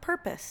moved with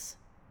purpose?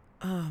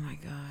 Oh, my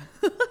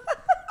God.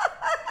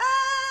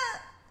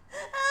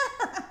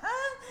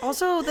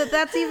 Also,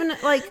 that's even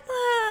like,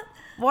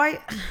 why?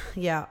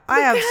 Yeah, I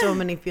have so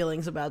many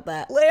feelings about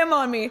that. Lay 'em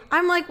on me.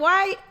 I'm like,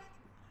 why?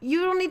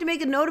 You don't need to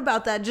make a note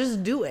about that.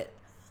 Just do it.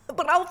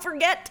 But I'll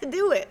forget to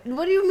do it.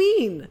 What do you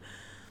mean?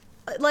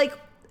 Like,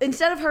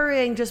 instead of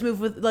hurrying, just move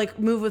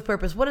with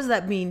purpose. What does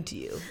that mean to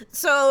you?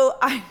 So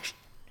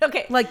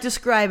okay. Like,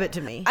 describe it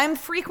to me. I'm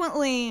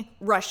frequently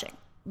rushing.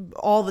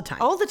 All the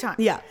time. All the time.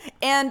 Yeah.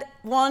 And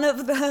one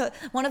of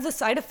the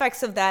side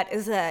effects of that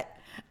is that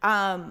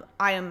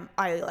I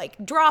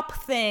like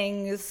drop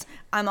things.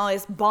 I'm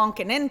always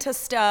bonking into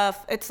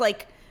stuff. It's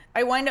like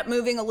I wind up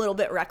moving a little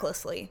bit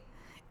recklessly.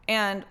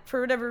 And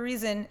for whatever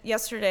reason,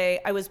 yesterday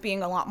I was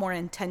being a lot more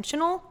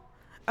intentional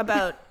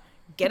about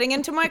getting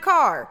into my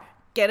car,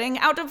 getting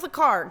out of the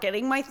car,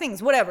 getting my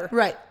things, whatever.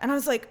 Right. And I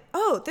was like,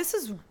 oh, this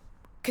is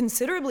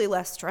considerably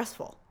less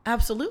stressful.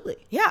 Absolutely.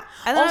 Yeah.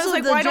 And then Also, I was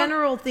like, the why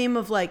general theme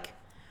of like,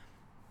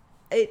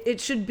 it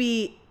should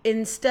be,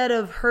 instead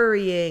of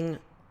hurrying,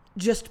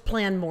 just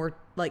plan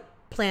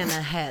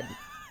ahead.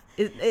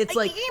 It's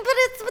like,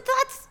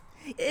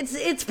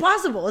 it's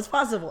possible. It's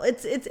possible.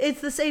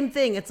 It's the same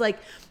thing. It's like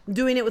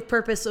doing it with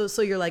purpose.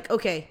 So you're like,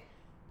 okay,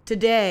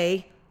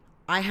 today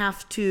I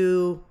have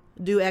to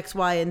do X,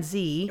 Y, and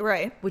Z.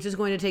 Right. Which is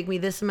going to take me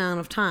this amount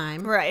of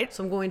time. Right.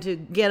 So I'm going to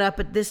get up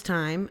at this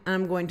time and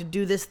I'm going to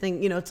do this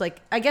thing. You know, it's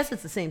like, I guess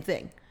it's the same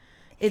thing.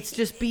 It's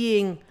just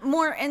being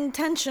more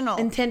intentional.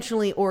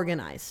 intentionally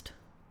organized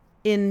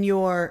in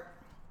your,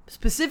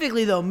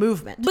 specifically though,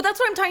 movement. But that's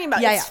what I'm talking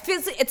about. Yeah, It's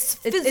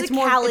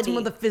physicality. It's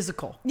more the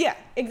physical. Yeah,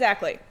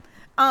 exactly.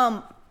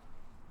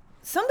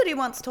 Somebody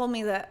once told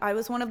me that I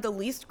was one of the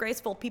least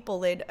graceful people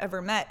they'd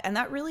ever met, and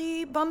that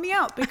really bummed me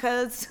out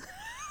because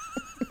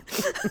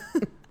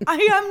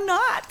I am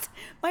not.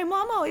 My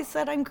mom always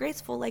said I'm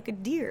graceful like a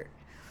deer.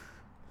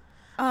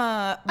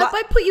 But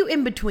I put you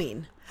in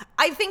between.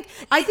 I think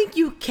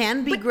you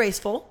can be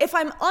graceful. if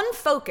I'm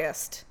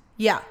unfocused,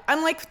 Yeah.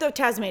 I'm like the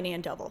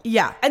Tasmanian devil.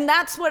 Yeah. And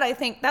that's what I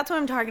think. That's what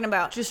I'm talking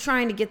about. Just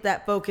trying to get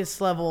that focus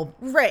level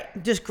Right.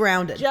 just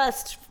grounded.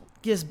 Just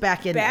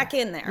back in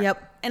there.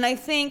 Yep. And I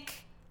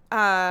think,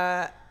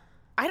 I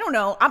don't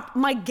know.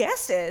 My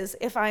guess is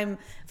if I'm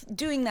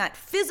doing that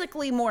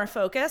physically more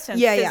focused and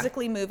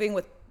physically moving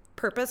with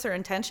purpose or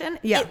intention,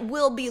 it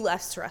will be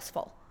less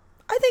stressful.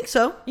 I think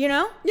so. You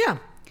know? Yeah.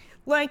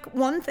 Like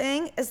one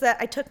thing is that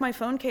I took my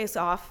phone case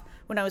off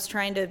when I was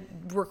trying to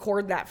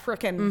record that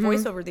frickin'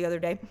 voiceover the other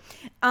day.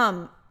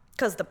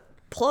 Because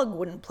plug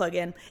wouldn't plug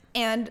in.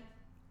 And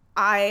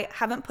I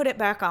haven't put it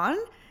back on.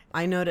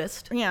 I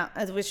noticed. Yeah,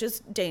 which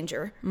is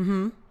danger.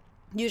 Mm-hmm.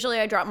 Usually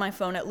I drop my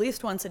phone at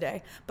least once a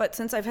day. But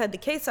since I've had the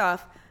case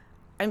off,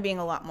 I'm being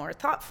a lot more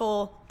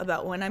thoughtful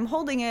about when I'm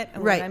holding it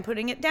and when I'm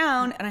putting it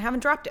down, and I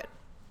haven't dropped it.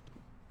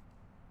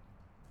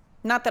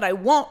 Not that I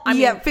won't. I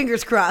mean,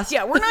 fingers crossed.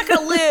 Yeah, we're not going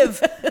to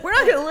live. We're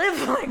not going to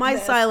live like My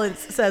this. silence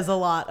says a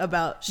lot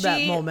about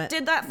that moment. She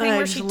did that thing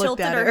where she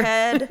tilted her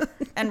head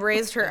and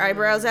raised her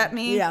eyebrows at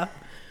me. Yeah.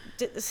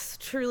 It's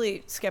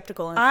truly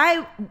skeptical.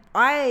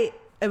 I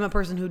am a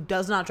person who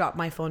does not drop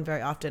my phone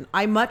very often.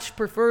 I much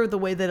prefer the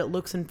way that it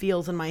looks and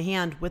feels in my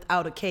hand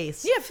without a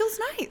case. Yeah, it feels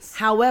nice.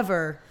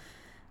 However,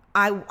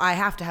 I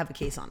have to have a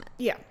case on it.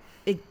 Yeah.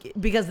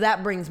 Because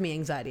that brings me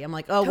anxiety. I'm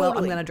like, oh, well,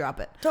 I'm going to drop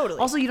it. Totally.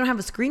 Also, you don't have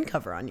a screen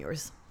cover on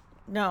yours.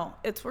 No,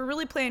 we're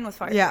really playing with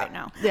fire Yeah. right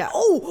now. Yeah.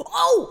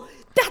 Oh,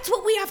 that's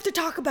what we have to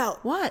talk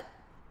about. What?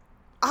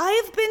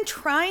 I've been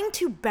trying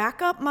to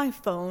back up my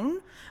phone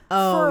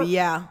Oh,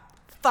 for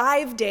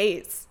 5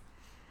 days.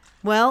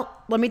 Well,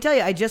 let me tell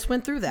you, I just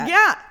went through that.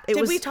 Yeah.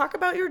 Did we talk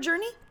about your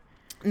journey?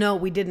 No,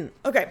 we didn't.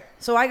 Okay.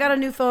 So I got a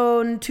new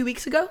phone 2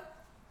 weeks ago,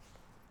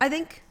 I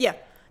think. Yeah.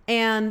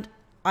 And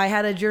I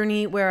had a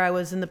journey where I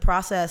was in the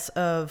process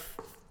of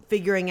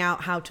figuring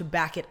out how to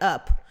back it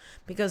up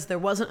because there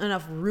wasn't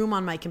enough room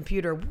on my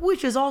computer,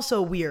 which is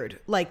also weird.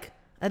 Like,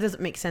 that doesn't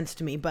make sense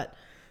to me, but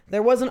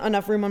there wasn't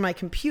enough room on my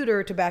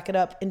computer to back it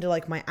up into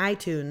like my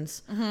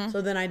iTunes. Mm-hmm. So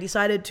then I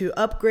decided to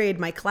upgrade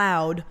my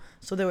cloud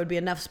so there would be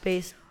enough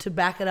space to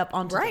back it up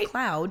onto the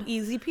cloud.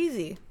 Easy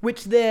peasy.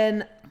 Which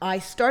then I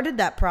started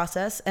that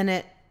process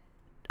and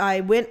I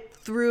went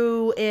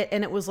through it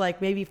and it was like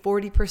maybe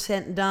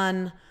 40%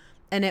 done.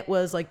 And it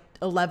was like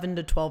 11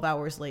 to 12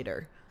 hours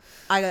later.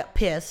 I got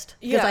pissed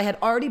because I had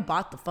already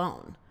bought the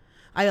phone.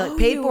 I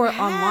paid for it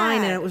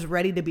online and it was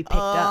ready to be picked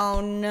up. Oh,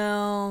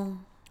 no.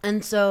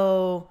 And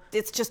so...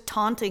 It's just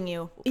taunting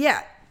you.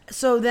 Yeah.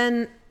 So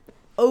then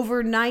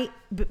overnight,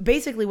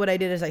 basically what I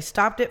did is I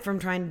stopped it from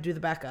trying to do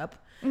the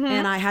backup. Mm-hmm.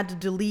 And I had to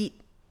delete...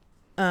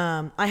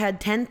 I had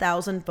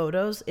 10,000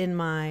 photos in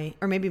my...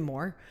 Or maybe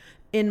more.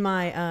 In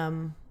my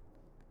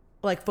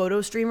like photo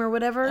stream or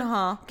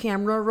whatever.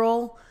 Camera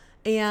roll.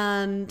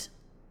 And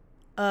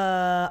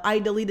I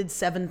deleted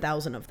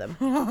 7,000 of them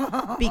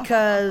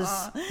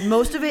because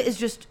most of it is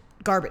just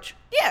garbage.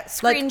 Yeah,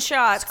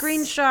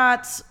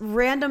 screenshots,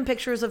 random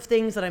pictures of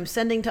things that I'm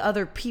sending to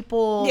other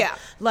people. Yeah.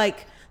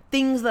 Like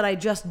things that I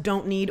just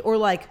don't need, or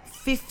like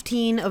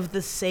 15 of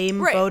the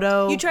same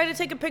photo. You try to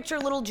take a picture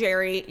of little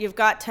Jerry, you've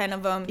got 10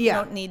 of them. You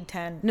don't need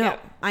 10. No,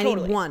 I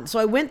need one. So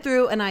I went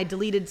through and I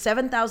deleted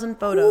 7,000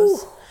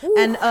 photos.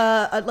 And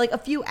like a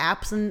few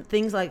apps and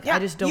things like I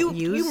just don't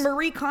use. You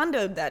Marie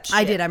Kondo'd that shit.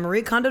 I did. I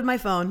Marie Kondo'd my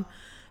phone,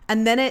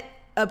 and then it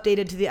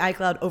updated to the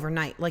iCloud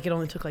overnight. Like it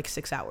only took like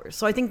 6 hours.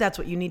 So I think that's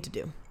what you need to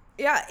do.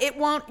 Yeah, it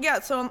won't.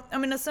 Yeah, so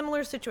I'm in a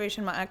similar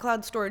situation. My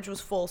iCloud storage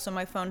was full, so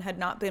my phone had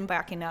not been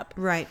backing up.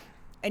 Right.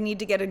 I need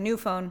to get a new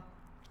phone.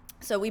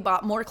 So we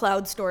bought more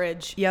cloud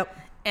storage. Yep.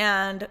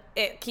 And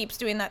it keeps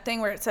doing that thing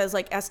where it says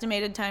like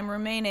estimated time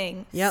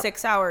remaining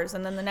 6 hours,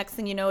 and then the next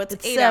thing you know it's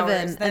 8 7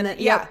 hours. Then, and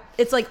then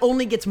it's like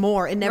only gets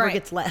more. It never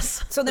gets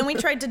less. So then we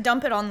tried to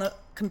dump it on the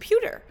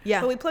computer.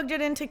 Yeah. But we plugged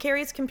it into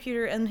Carrie's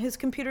computer, and his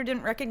computer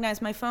didn't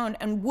recognize my phone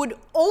and would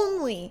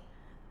only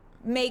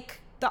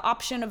make the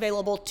option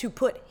available to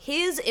put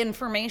his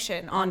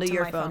information onto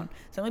your phone.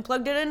 So we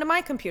plugged it into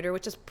my computer,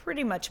 which is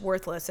pretty much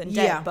worthless and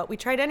dead, but we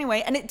tried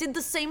anyway, and it did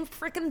the same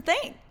freaking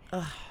thing.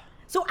 Ugh.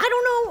 So I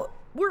don't know.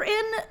 We're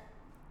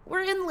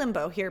in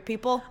limbo here,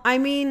 people. I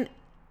mean,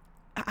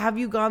 have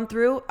you gone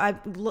through?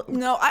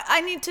 No,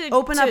 I need to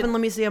open up and let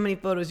me see how many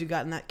photos you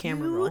got in that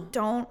camera roll. You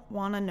don't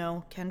want to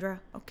know, Kendra.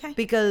 Okay.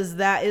 Because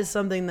that is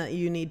something that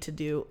you need to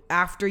do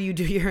after you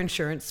do your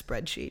insurance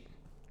spreadsheet.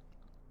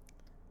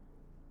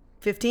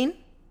 15?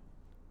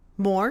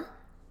 More?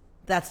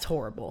 That's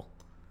horrible.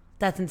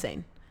 That's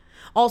insane.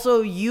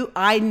 Also,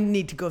 I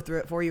need to go through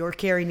it for you, or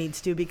Carrie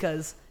needs to,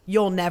 because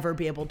you'll never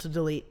be able to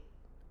delete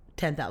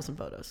 10,000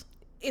 photos.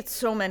 It's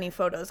so many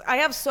photos. I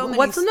have so many.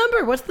 What's the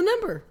number? What's the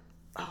number?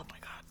 Oh my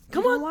God.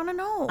 Come on. I want to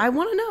know. I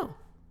want to know.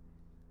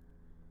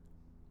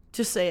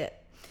 Just say it.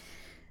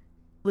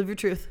 Live your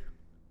truth.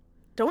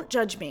 Don't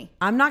judge me.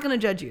 I'm not going to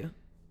judge you.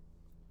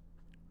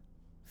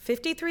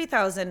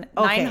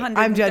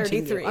 53,933. I'm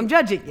judging you. I'm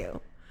judging you.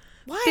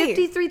 Why?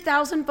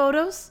 53,000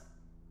 photos?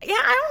 Yeah,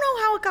 I don't know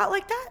how it got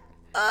like that.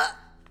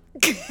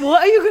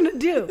 What are you going to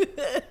do?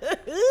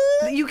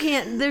 You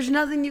can't. There's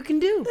nothing you can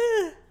do.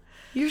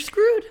 You're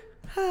screwed.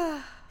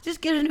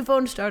 Just get a new phone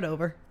and start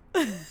over.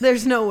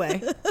 There's no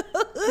way.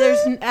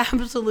 There's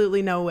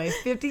absolutely no way.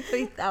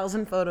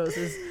 53,000 photos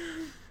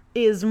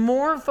is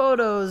more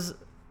photos.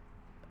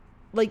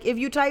 Like if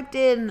you typed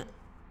in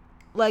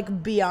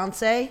like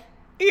Beyonce.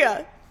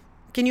 Yeah.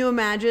 Can you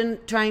imagine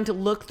trying to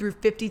look through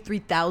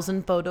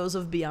 53,000 photos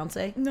of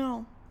Beyonce?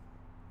 No.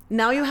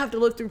 Now you have to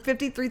look through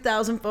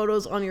 53,000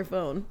 photos on your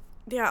phone.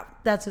 Yeah.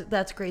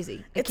 That's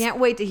crazy. I can't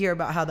wait to hear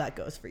about how that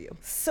goes for you.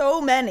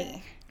 So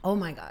many. Oh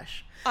my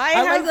gosh.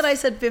 I like have- that I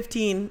said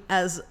 15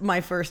 as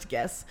my first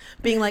guess.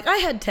 Being like, I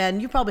had 10.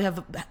 You probably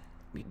have,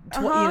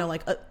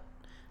 like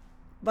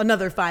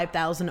another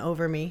 5,000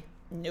 over me.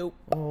 Nope.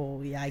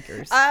 Oh,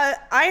 yikers.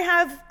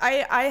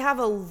 I have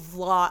a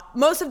lot.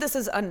 Most of this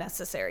is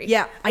unnecessary.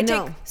 Yeah, I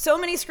know. take so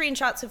many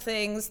screenshots of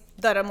things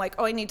that I'm like,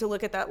 oh, I need to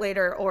look at that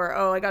later, or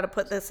oh, I got to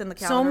put this in the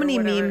calendar. So many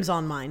or whatever. memes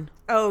on mine.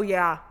 Oh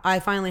yeah. I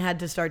finally had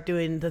to start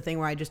doing the thing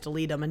where I just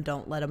delete them and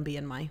don't let them be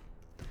in my.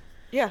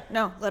 Yeah.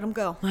 No, let them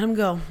go. Let them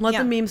go. Let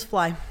the memes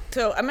fly.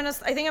 So I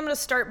think I'm gonna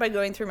start by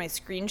going through my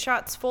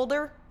screenshots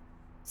folder,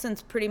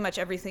 since pretty much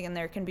everything in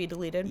there can be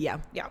deleted. Yeah.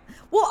 Yeah.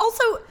 Well,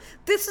 also,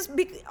 this is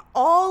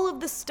all of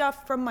the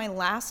stuff from my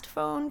last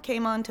phone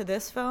came onto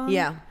this phone.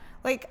 Yeah.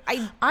 Like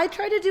I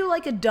try to do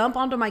like a dump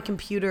onto my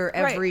computer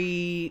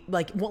every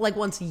like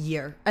once a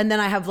year, and then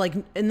I have like,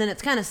 and then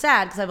it's kind of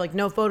sad because I have like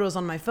no photos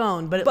on my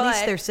phone, but at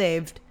least they're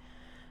saved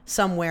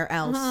somewhere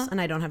else, and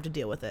I don't have to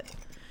deal with it.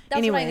 That's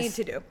Anyways, what I need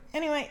to do.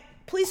 Anyway,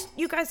 please,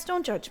 you guys,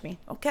 don't judge me,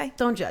 okay?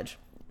 Don't judge.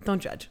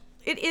 Don't judge.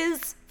 It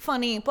is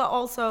funny, but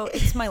also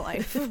it's my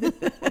life.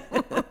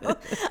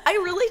 I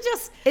really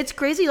just... It's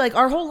crazy. Like,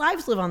 our whole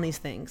lives live on these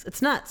things.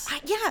 It's nuts.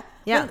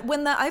 Yeah.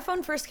 When the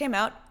iPhone first came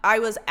out, I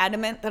was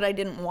adamant that I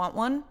didn't want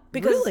one.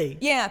 Because, Really?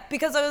 Yeah,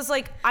 because I was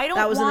like, I don't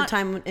want... That was in a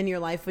time in your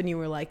life when you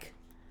were like...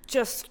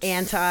 just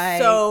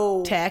anti-tech.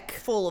 so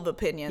full of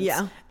opinions.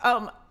 Yeah.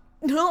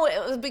 No,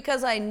 it was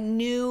because I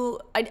knew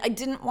I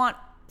didn't want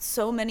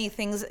so many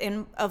things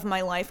of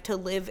my life to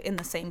live in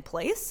the same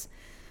place,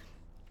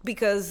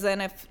 because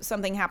then if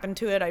something happened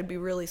to it, I'd be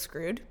really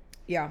screwed.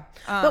 Yeah.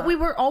 But we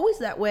were always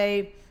that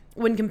way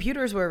when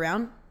computers were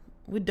around.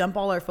 We'd dump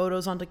all our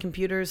photos onto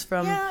computers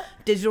from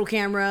digital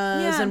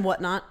cameras and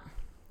whatnot.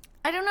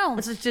 I don't know.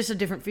 It's just a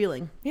different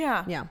feeling.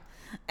 Yeah. Yeah.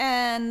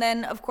 And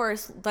then, of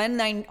course,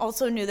 then I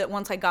also knew that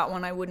once I got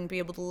one, I wouldn't be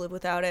able to live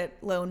without it.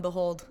 Lo and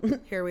behold,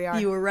 here we are.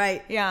 You were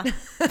right. Yeah.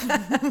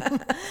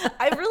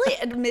 I really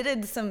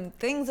admitted some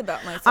things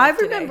about myself I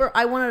today. remember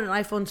I wanted an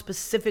iPhone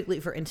specifically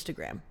for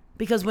Instagram.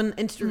 Because when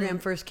Instagram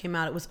first came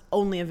out, it was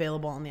only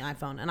available on the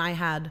iPhone. And I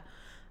had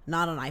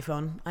not an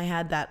iPhone. I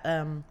had that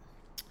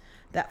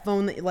that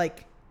phone that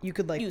like you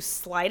could like... You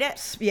slide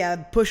it? Yeah,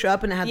 push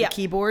up and it had the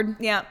keyboard.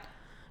 Yeah.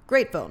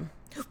 Great phone.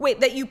 Wait,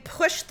 that you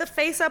push the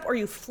face up or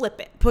you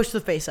flip it? Push the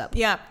face up.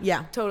 Yeah.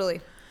 Yeah.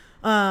 Totally.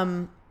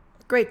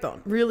 Great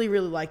phone. Really,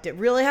 really liked it.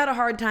 Really had a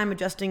hard time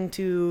adjusting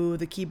to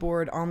the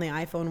keyboard on the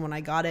iPhone when I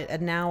got it.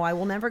 And now I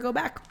will never go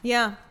back.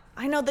 Yeah.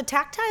 I know the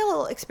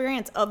tactile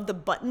experience of the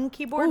button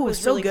keyboard Ooh, was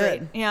so really good.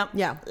 great. Yeah.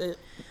 Yeah.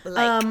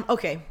 Like,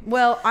 Okay.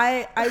 Well,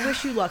 I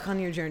wish you luck on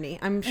your journey.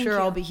 I'm sure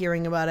I'll be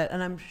hearing about it,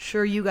 and I'm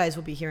sure you guys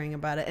will be hearing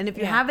about it. And if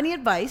you have any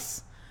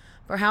advice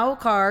for how a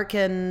car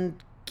can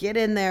get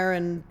in there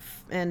and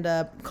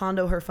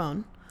condo her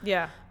phone,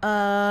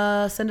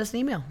 send us an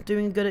email.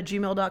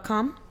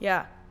 doinggood@gmail.com.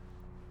 Yeah.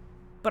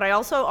 But I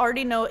also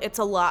already know it's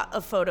a lot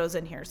of photos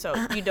in here, so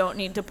you don't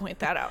need to point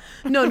that out.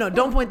 No,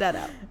 don't point that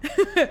out.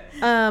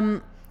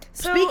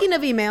 So, Speaking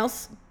of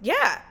emails,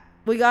 yeah.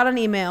 we got an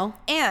email.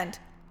 And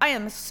I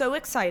am so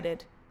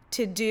excited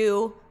to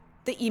do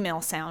the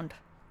email sound.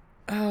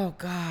 Oh,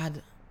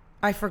 God.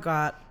 I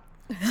forgot.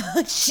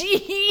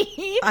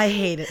 I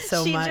hate it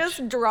so much. She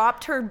just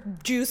dropped her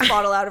juice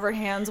bottle out of her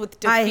hands with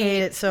defeat. I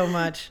hate it so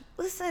much.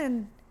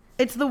 Listen,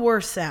 It's the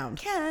worst sound.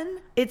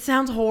 Ken. It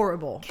sounds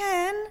horrible.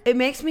 It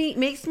makes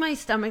my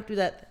stomach do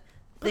that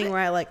thing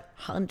where I like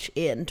hunch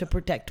in to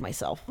protect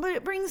myself. But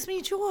it brings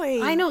me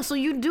joy. I know, so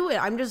you do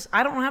it. I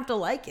don't have to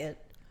like it.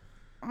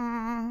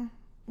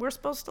 We're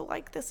supposed to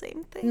like the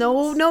same things.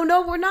 No,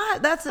 we're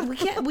not. We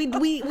can't.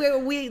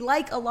 We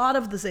like a lot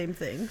of the same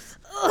things.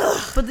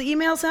 But the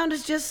email sound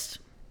is just.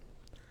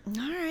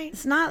 All right.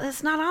 It's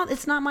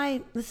not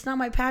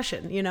my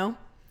passion. You know.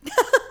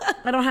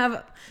 I don't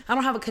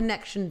have a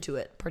connection to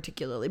it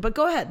particularly. But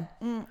go ahead.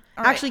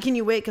 Actually, can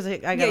you wait? Because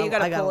I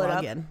gotta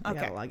log in. I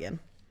gotta log in.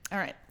 All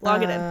right,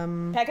 log it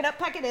in. Pack it up,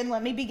 pack it in.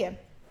 Let me begin.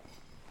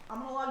 I'm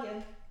gonna log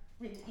in.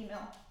 Read the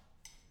email.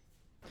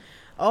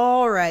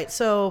 All right,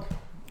 so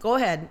go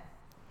ahead.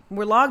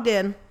 We're logged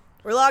in.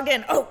 We're logged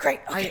in. Oh, great.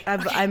 Okay,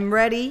 I'm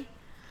ready.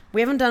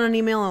 We haven't done an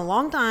email in a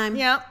long time.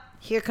 Yeah.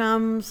 Here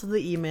comes the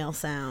email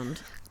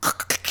sound.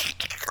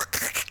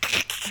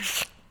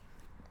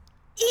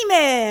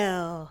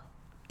 Email.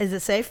 Is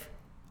it safe?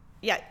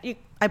 Yeah.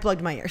 I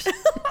plugged my ears.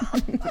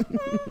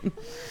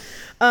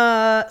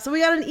 So we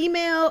got an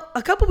email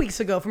a couple weeks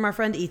ago from our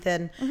friend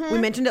Ethan. We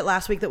mentioned it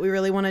last week that we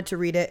really wanted to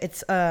read it.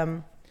 It's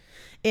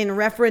in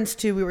reference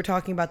to, we were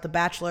talking about The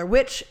Bachelor,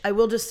 which I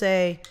will just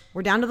say,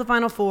 we're down to the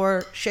final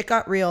 4. Shit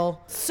got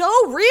real. So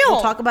real.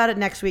 We'll talk about it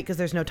next week because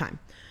there's no time.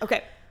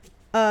 Okay.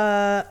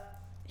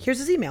 Here's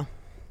his email.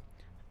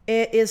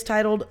 It is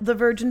titled The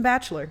Virgin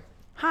Bachelor.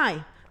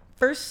 Hi.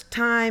 First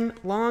time,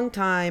 long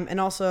time, and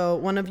also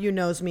one of you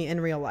knows me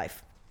in real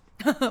life.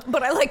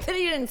 But I like that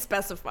he didn't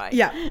specify.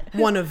 Yeah,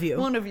 one of you.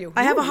 One of you.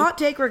 I have a hot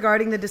take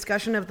regarding the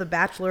discussion of the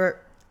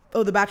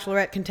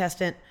Bachelorette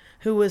contestant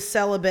who was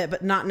celibate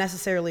but not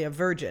necessarily a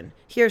virgin.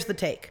 Here's the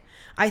take.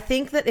 I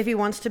think that if he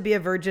wants to be a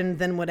virgin,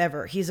 then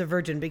whatever. He's a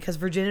virgin because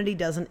virginity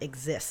doesn't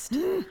exist.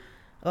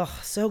 Oh,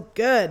 so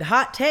good.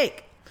 Hot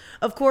take.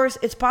 Of course,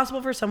 it's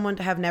possible for someone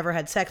to have never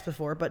had sex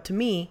before, but to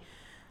me,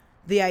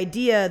 the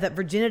idea that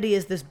virginity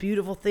is this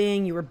beautiful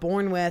thing you were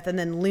born with and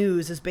then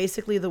lose is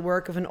basically the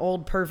work of an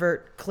old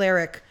pervert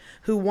cleric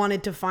who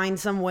wanted to find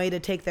some way to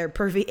take their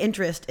pervy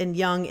interest in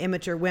young,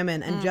 immature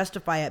women and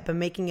justify it by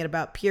making it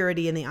about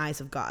purity in the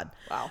eyes of God.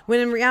 Wow. When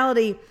in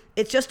reality,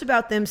 it's just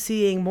about them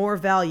seeing more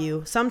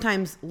value,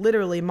 sometimes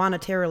literally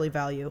monetarily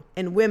value,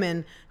 in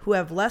women who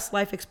have less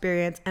life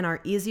experience and are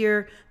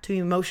easier to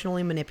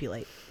emotionally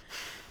manipulate.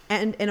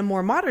 And in a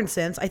more modern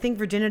sense, I think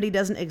virginity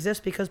doesn't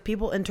exist because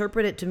people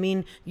interpret it to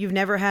mean you've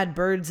never had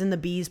birds and the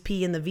bees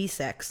pee in the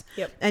V-sex.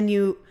 Yep. And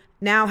you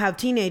now have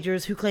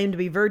teenagers who claim to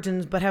be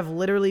virgins but have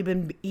literally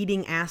been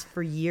eating ass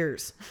for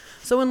years.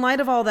 So in light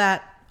of all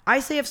that, I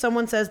say if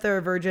someone says they're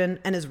a virgin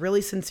and is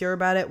really sincere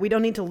about it, we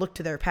don't need to look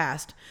to their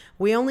past.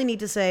 We only need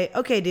to say,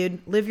 okay,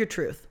 dude, live your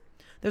truth.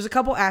 There's a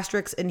couple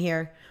asterisks in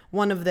here.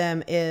 One of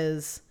them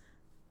is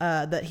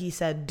that he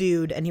said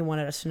dude, and he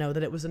wanted us to know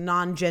that it was a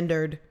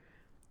non-gendered,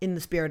 in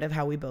the spirit of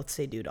how we both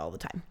say dude all the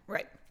time.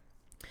 Right.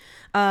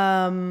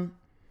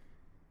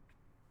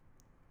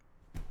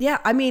 Yeah,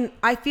 I mean,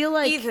 I feel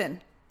like Ethan,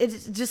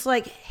 it's just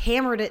like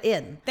hammered it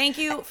in. thank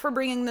you for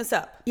bringing this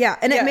up. Yeah,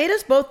 and it made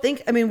us both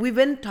think. I mean, we've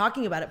been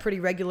talking about it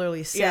pretty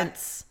regularly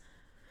since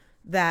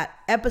that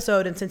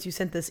episode and since you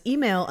sent this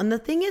email. And the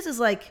thing is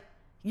like,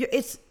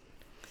 it's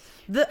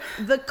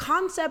the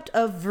concept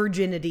of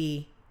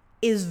virginity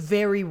is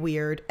very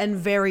weird and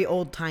very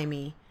old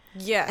timey.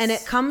 Yes. And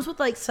it comes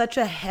with like such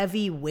a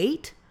heavy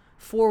weight.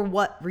 For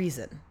what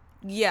reason?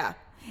 Yeah.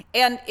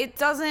 And it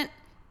doesn't,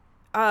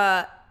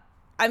 I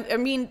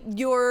mean,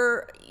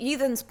 your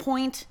Ethan's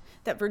point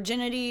that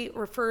virginity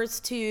refers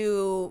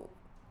to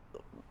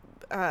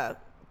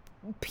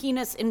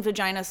penis in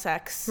vagina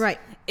sex, right,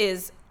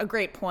 is a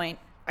great point.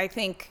 I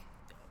think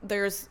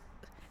there's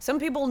some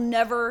people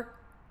never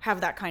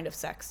have that kind of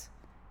sex.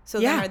 So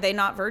then are they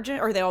not virgin?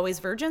 Are they always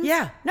virgins?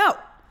 Yeah. No.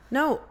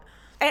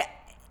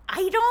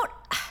 I don't.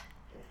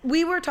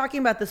 We were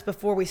talking about this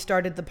before we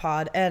started the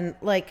pod, and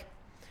like,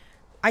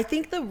 I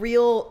think the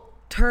real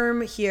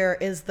term here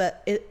is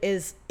that it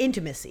is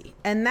intimacy,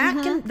 and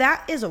that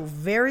that is a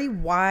very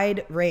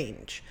wide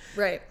range.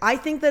 Right. I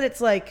think that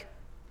it's like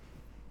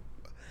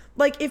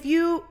if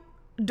you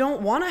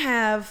don't want to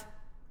have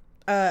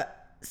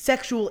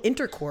sexual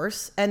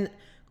intercourse and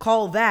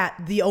call that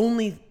the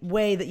only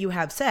way that you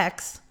have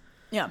sex,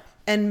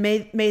 and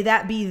may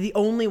that be the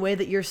only way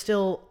that you're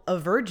still a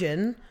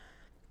virgin,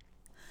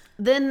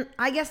 then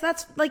I guess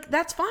that's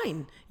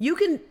fine. You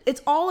can,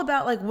 it's all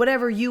about like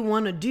whatever you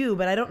want to do,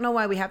 but I don't know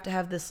why we have to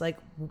have this like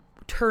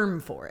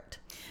term for it.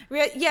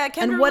 Yeah.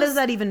 Kendra, and what does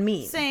that even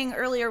mean? Saying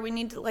earlier, we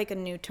need like a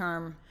new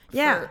term.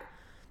 Yeah.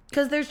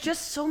 Because there's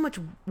just so much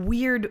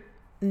weird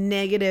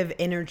negative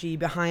energy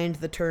behind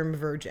the term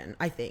virgin,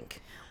 I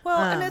think. Well,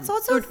 and it's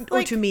also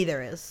or to me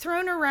there is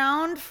thrown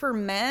around for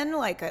men,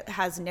 like it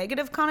has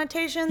negative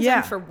connotations,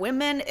 and for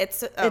women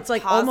it's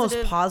like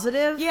almost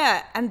positive.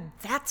 Yeah, and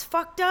that's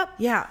fucked up.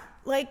 Yeah.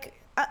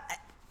 Like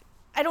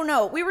I don't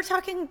know. We were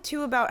talking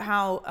too about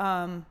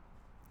how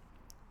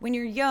when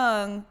you're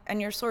young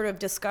and you're sort of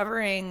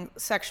discovering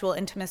sexual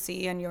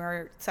intimacy and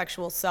your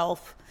sexual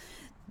self,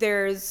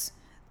 there's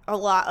a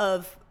lot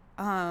of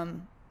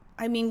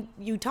I mean,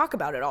 you talk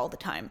about it all the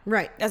time.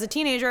 Right. As a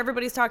teenager,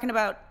 everybody's talking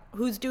about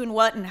who's doing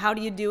what and how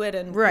do you do it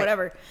and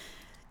whatever.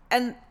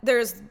 And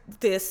there's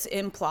this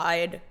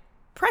implied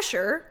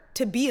pressure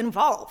to be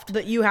involved.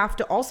 That you have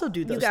to also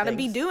do those things. You got to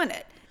be doing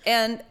it.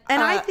 And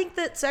I think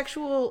that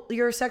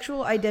your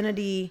sexual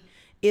identity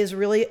is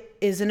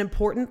an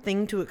important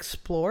thing to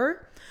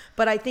explore.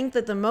 But I think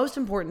that the most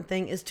important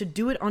thing is to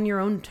do it on your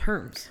own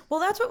terms. Well,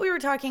 that's what we were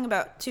talking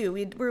about too.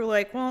 We were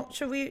like, well,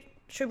 should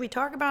we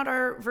talk about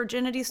our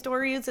virginity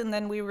stories? And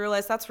then we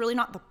realized that's really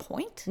not the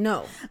point.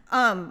 No.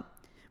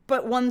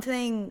 But one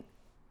thing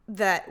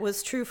that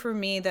was true for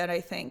me that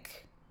I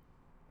think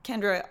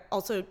Kendra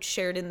also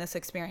shared in this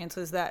experience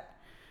is that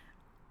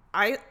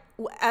I,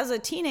 as a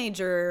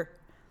teenager,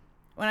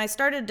 when I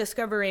started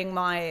discovering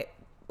my,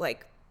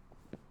 like,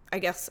 I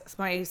guess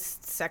my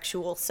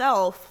sexual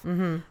self,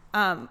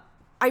 I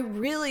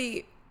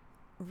really,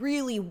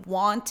 really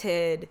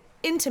wanted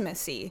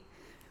intimacy,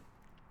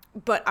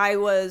 but I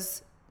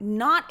was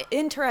not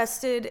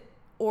interested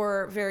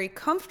or very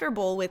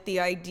comfortable with the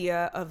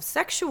idea of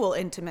sexual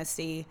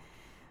intimacy.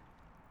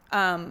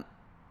 And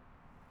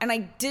I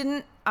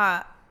didn't,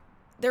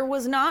 there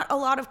was not a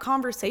lot of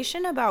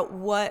conversation about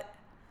what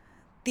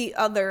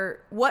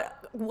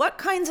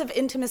kinds of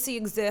intimacy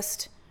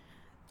exist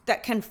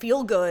that can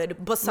feel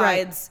good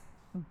besides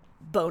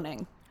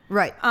boning.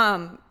 Right.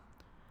 And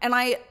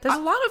there's a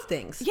lot of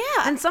things. Yeah.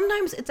 And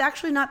sometimes it's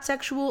actually not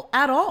sexual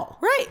at all.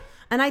 Right.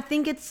 And I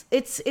think it's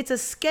a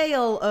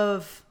scale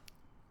of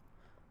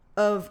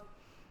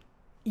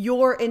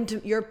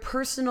your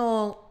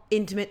personal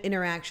intimate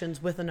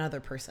interactions with another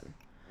person.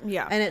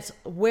 Yeah. And it's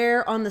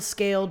where on the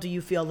scale do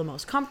you feel the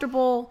most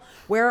comfortable?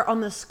 Where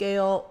on the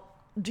scale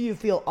do you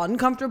feel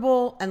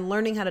uncomfortable, and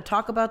learning how to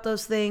talk about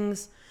those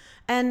things.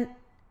 And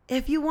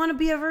if you want to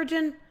be a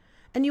virgin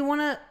and you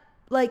want to,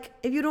 like,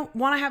 if you don't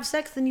want to have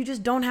sex, then you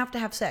just don't have to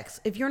have sex.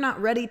 If you're not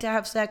ready to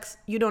have sex,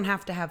 you don't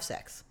have to have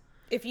sex.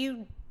 If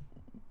you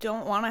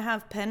don't want to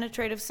have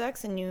penetrative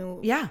sex and you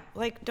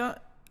don't,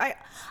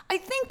 I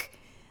think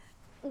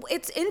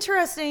it's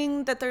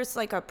interesting that there's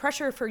like a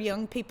pressure for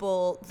young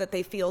people that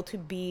they feel to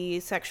be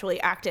sexually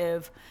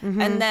active.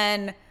 And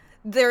then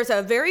there's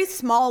a very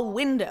small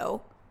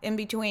window in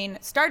between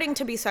starting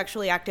to be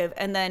sexually active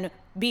and then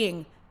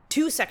being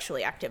too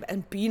sexually active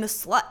and being a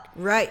slut.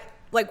 Right.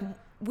 Like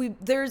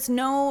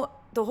the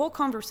whole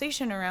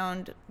conversation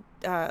around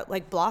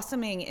like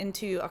blossoming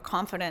into a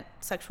confident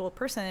sexual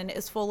person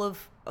is full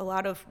of a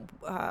lot of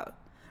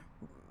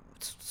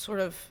sort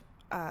of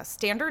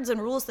standards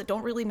and rules that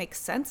don't really make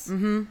sense.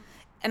 And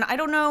I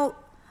don't know,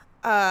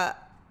 I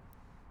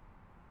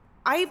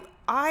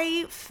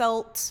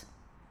felt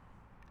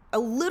a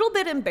little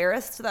bit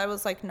embarrassed that I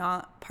was like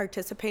not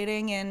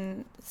participating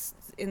in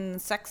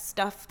sex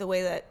stuff the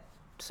way that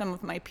some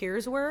of my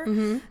peers were.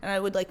 And I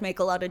would like make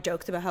a lot of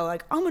jokes about how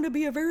like I'm gonna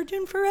be a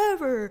virgin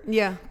forever.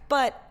 Yeah.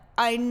 But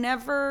I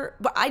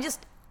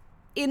just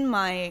in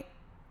my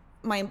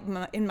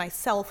in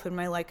myself, in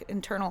my like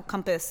internal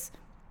compass,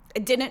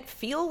 it didn't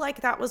feel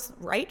like that was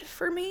right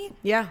for me.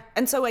 Yeah.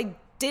 And so I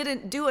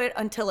didn't do it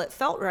until it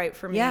felt right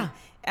for me. Yeah.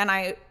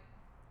 And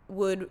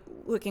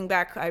looking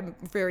back, I'm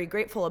very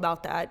grateful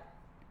about that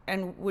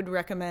and would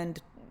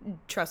recommend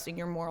trusting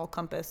your moral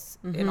compass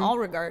in all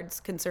regards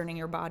concerning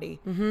your body.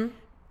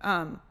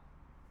 But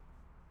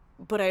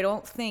I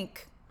don't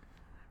think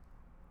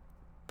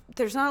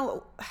there's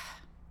not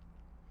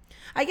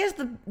I guess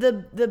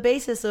the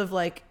basis of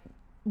like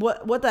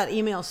what that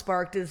email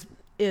sparked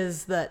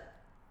is that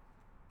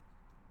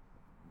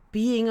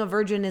being a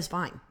virgin is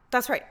fine.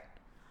 That's right.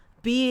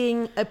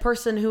 Being a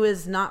person who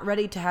is not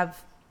ready to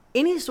have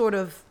any sort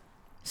of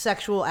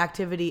sexual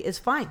activity is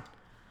fine.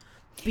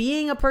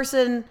 Being a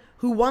person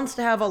who wants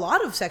to have a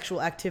lot of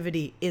sexual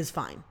activity is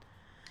fine.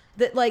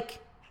 That like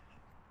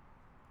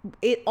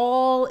it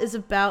all is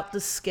about the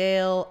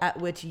scale at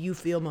which you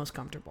feel most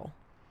comfortable.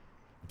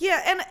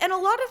 Yeah, and a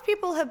lot of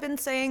people have been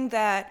saying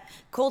that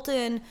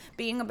Colton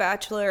being a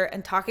bachelor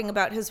and talking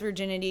about his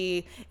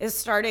virginity is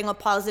starting a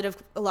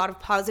lot of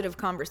positive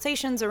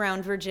conversations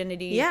around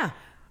virginity. Yeah.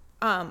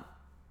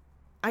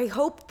 I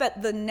hope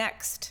that the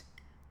next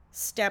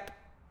step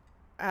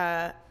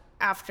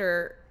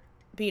after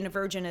being a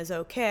virgin is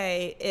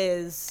okay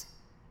is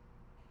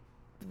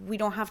we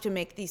don't have to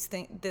make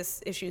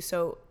this issue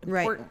so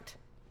important. Right.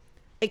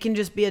 It can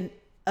just be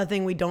a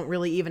thing we don't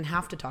really even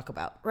have to talk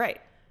about.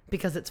 Right.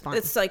 Because it's fine.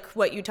 It's like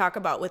what you talk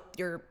about with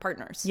your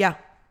partners. Yeah.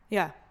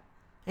 Yeah.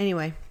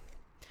 Anyway,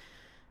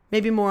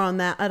 maybe more on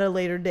that at a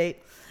later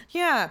date.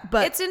 Yeah.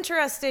 But it's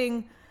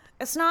interesting.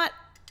 It's not,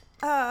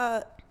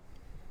 the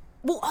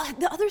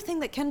other thing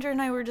that Kendra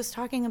and I were just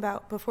talking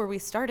about before we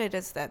started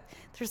is that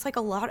there's like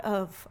a lot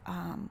of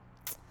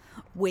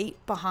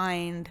weight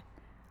behind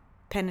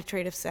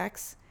penetrative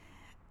sex.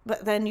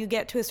 But then you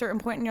get to a certain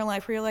point in your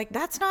life where you're like,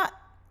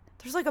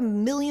 there's like a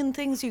million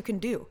things you can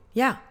do.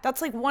 Yeah.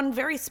 That's like one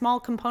very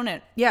small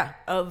component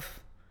of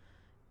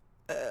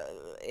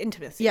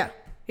intimacy. Yeah.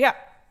 Yeah.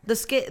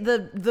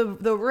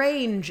 The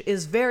range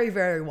is very,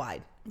 very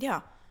wide.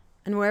 Yeah.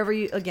 And wherever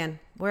you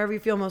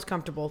feel most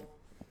comfortable,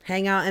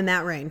 hang out in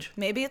that range.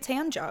 Maybe it's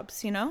hand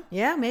jobs, you know?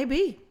 Yeah,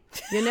 maybe.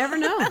 You never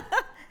know.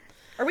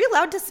 Are we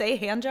allowed to say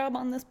hand job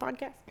on this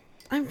podcast?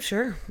 I'm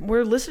sure.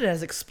 We're listed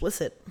as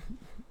explicit.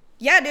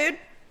 Yeah, dude.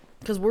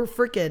 Because we're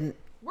freaking...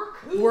 We're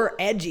cool. We're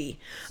edgy.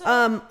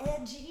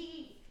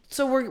 Edgy.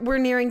 So we're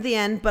nearing the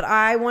end, but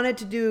I wanted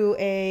to do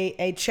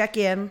a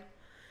check-in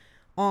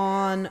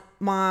on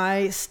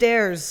my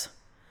stairs.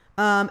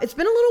 It's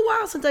been a little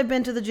while since I've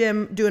been to the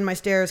gym doing my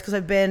stairs because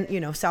I've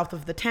been, south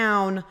of the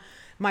town.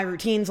 My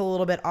routine's a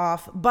little bit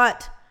off,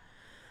 but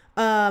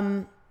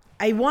I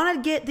want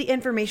to get the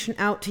information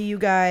out to you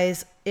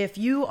guys. If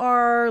you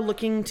are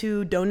looking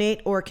to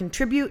donate or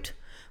contribute,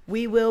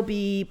 we will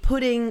be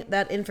putting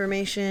that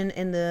information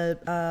in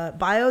the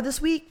bio this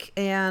week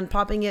and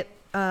popping it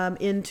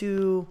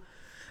into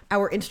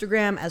our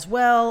Instagram as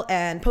well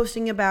and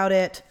posting about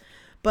it.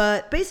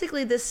 But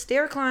basically, this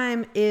stair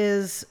climb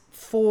is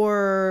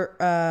for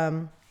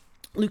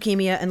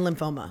leukemia and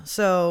lymphoma.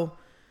 So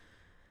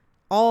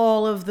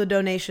all of the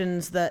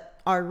donations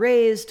that are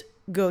raised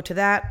go to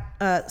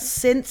that.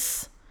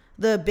 Since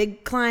the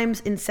Big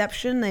Climb's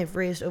inception, they've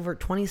raised over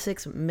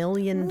 $26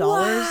 million.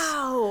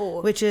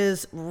 Wow. Which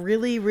is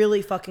really,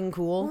 really fucking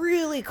cool.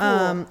 Really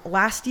cool.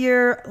 Last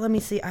year, let me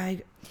see.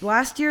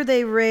 Last year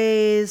they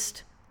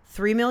raised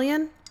 $3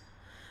 million.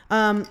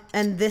 And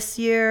this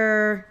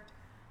year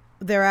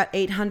they're at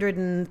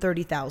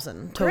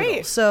 830,000 total.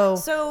 Great. So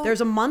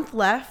there's a month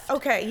left.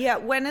 Okay, yeah.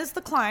 When is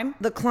the climb?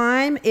 The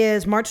climb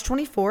is March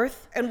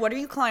 24th. And what are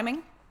you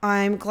climbing?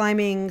 I'm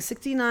climbing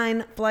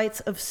 69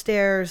 flights of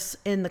stairs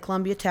in the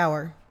Columbia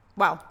Tower.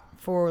 Wow.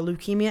 For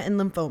leukemia and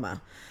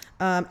lymphoma.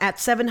 At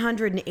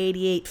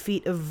 788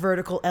 feet of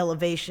vertical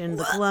elevation,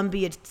 the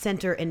Columbia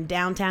Center in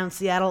downtown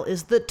Seattle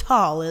is the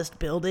tallest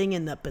building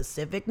in the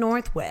Pacific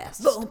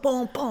Northwest. Boom,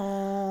 boom,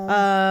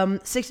 boom.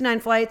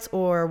 69 flights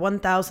or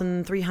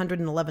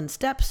 1,311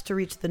 steps to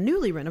reach the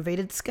newly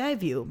renovated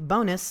Skyview.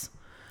 Bonus.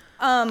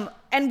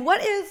 And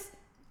what is...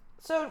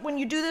 So when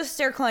you do this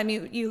stair climb,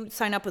 you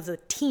sign up as a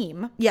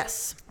team.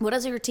 Yes. What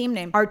is your team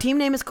name? Our team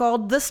name is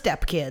called the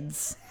Step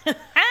Kids.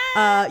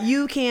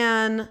 You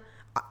can...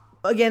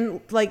 Again,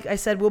 like I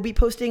said, we'll be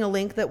posting a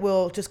link that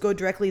will just go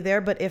directly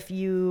there. But if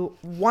you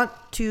want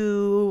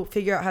to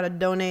figure out how to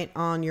donate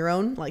on your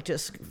own, like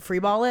just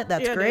freeball it,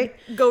 that's great.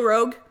 Dude. Go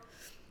rogue.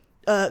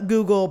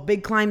 Google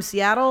Big Climb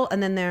Seattle.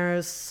 And then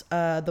there's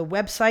the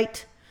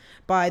website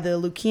by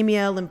the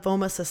Leukemia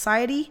Lymphoma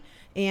Society.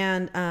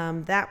 And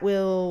that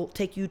will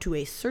take you to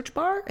a search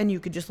bar. And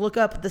you could just look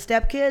up the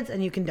Step Kids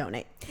and you can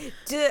donate.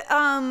 Do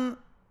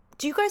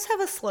you guys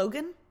have a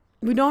slogan?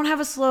 We don't have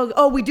a slogan.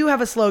 Oh, we do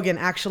have a slogan,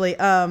 actually.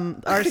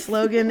 Our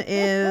slogan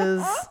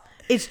is,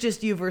 it's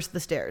just you versus the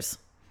stairs.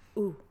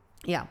 Ooh.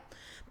 Yeah.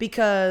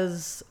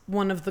 Because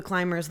one of the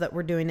climbers that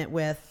we're doing it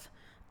with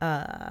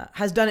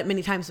has done it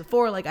many times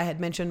before. Like I had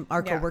mentioned,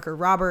 our coworker,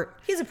 Robert.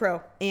 He's a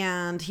pro.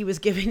 And he was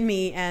giving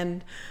me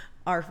and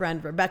our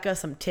friend Rebecca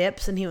some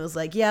tips. And he was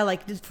like, yeah,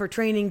 like for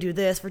training, do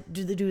this,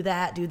 do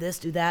that, do this,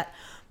 do that.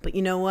 But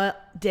you know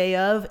what? Day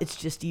of, it's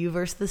just you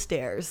versus the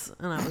stairs.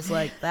 And I was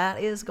like, that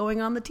is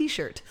going on the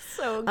t-shirt.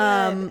 So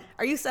good.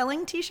 Are you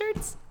selling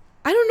t-shirts?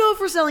 I don't know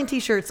if we're selling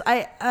t-shirts.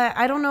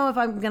 I don't know if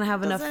I'm going to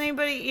have enough time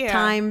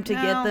to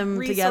get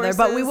them together.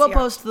 But we will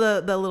post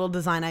the little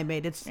design I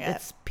made.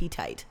 It's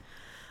P-tight.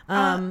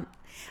 And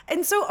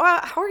so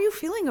how are you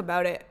feeling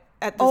about it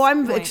at this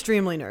I'm point?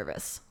 extremely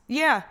nervous.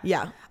 Yeah.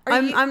 Yeah.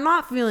 I'm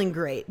not feeling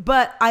great.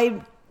 But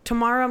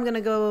tomorrow I'm going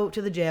to go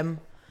to the gym.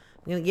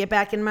 I'm going to get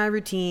back in my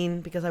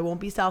routine because I won't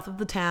be south of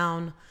the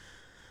town.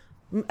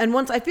 And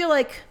once I feel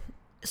like,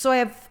 so I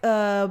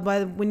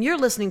have, when you're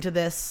listening to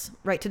this,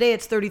 right, today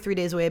it's 33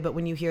 days away, but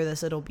when you hear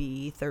this, it'll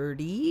be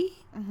 30,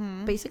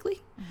 basically.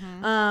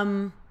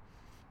 Mm-hmm.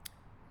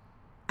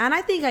 And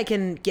I think I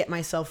can get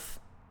myself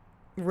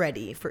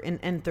ready for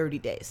in 30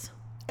 days.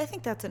 I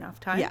think that's enough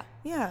time. Yeah.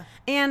 Yeah.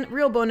 And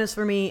real bonus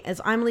for me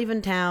is I'm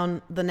leaving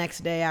town the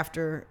next day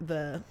after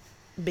the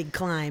big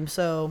climb,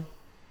 so...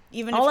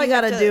 Even all if I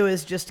gotta do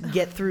is just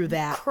get through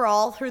that.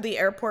 Crawl through the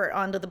airport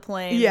onto the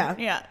plane. Yeah.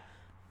 Yeah.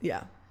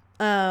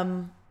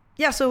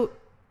 Yeah. So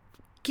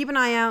keep an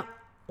eye out.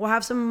 We'll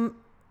have some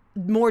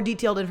more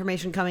detailed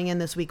information coming in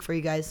this week for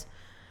you guys.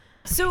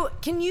 So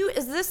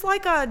is this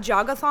like a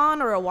jogathon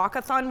or a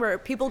walkathon where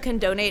people can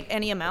donate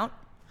any amount?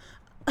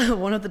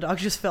 One of the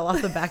dogs just fell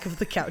off the back of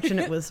the couch and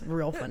it was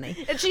real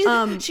funny.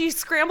 And she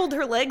scrambled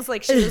her legs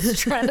like she was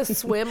trying to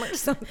swim or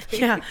something.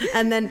 Yeah.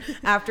 And then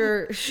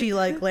after she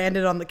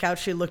landed on the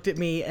couch, she looked at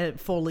me and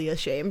fully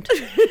ashamed.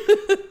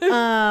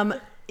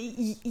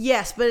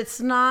 Yes, but it's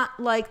not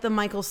like the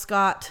Michael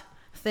Scott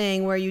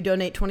thing where you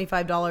donate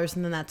 $25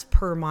 and then that's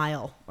per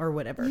mile or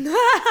whatever.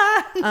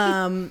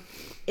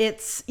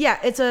 It's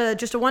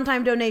just a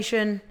one-time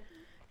donation.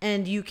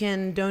 And you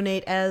can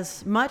donate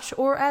as much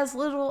or as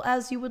little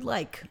as you would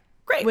like.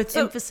 Great. With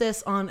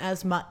emphasis on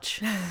as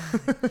much.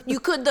 You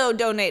could, though,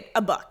 donate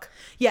 $1.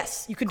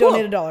 Yes, you could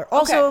donate $1.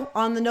 Also, okay.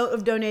 On the note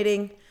of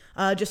donating,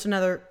 just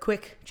another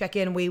quick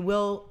check-in. We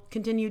will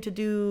continue to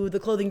do the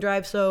clothing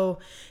drive, so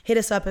hit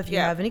us up if you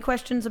have any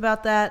questions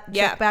about that.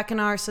 Check back in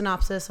our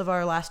synopsis of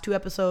our last 2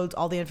 episodes.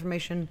 All the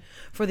information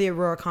for the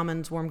Aurora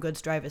Commons Warm Goods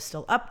Drive is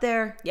still up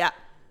there. Yeah.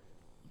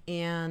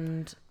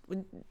 And...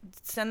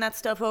 send that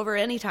stuff over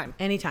anytime.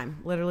 Anytime.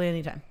 Literally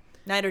anytime.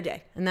 Night or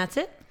day. And that's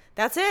it.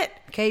 That's it.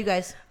 Okay, you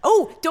guys.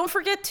 Oh, don't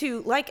forget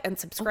to like and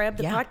subscribe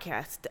to the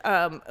podcast.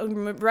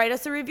 Write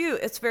us a review.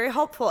 It's very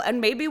helpful. And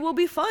maybe we'll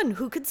be fun.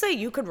 Who could say?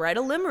 You could write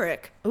a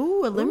limerick.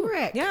 Ooh, a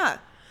limerick. Yeah.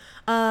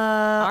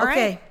 All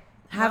okay. Right.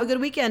 Have a good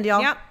weekend,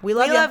 y'all. Yep. We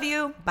love you. Love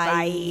you.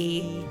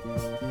 Bye.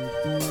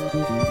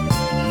 Bye.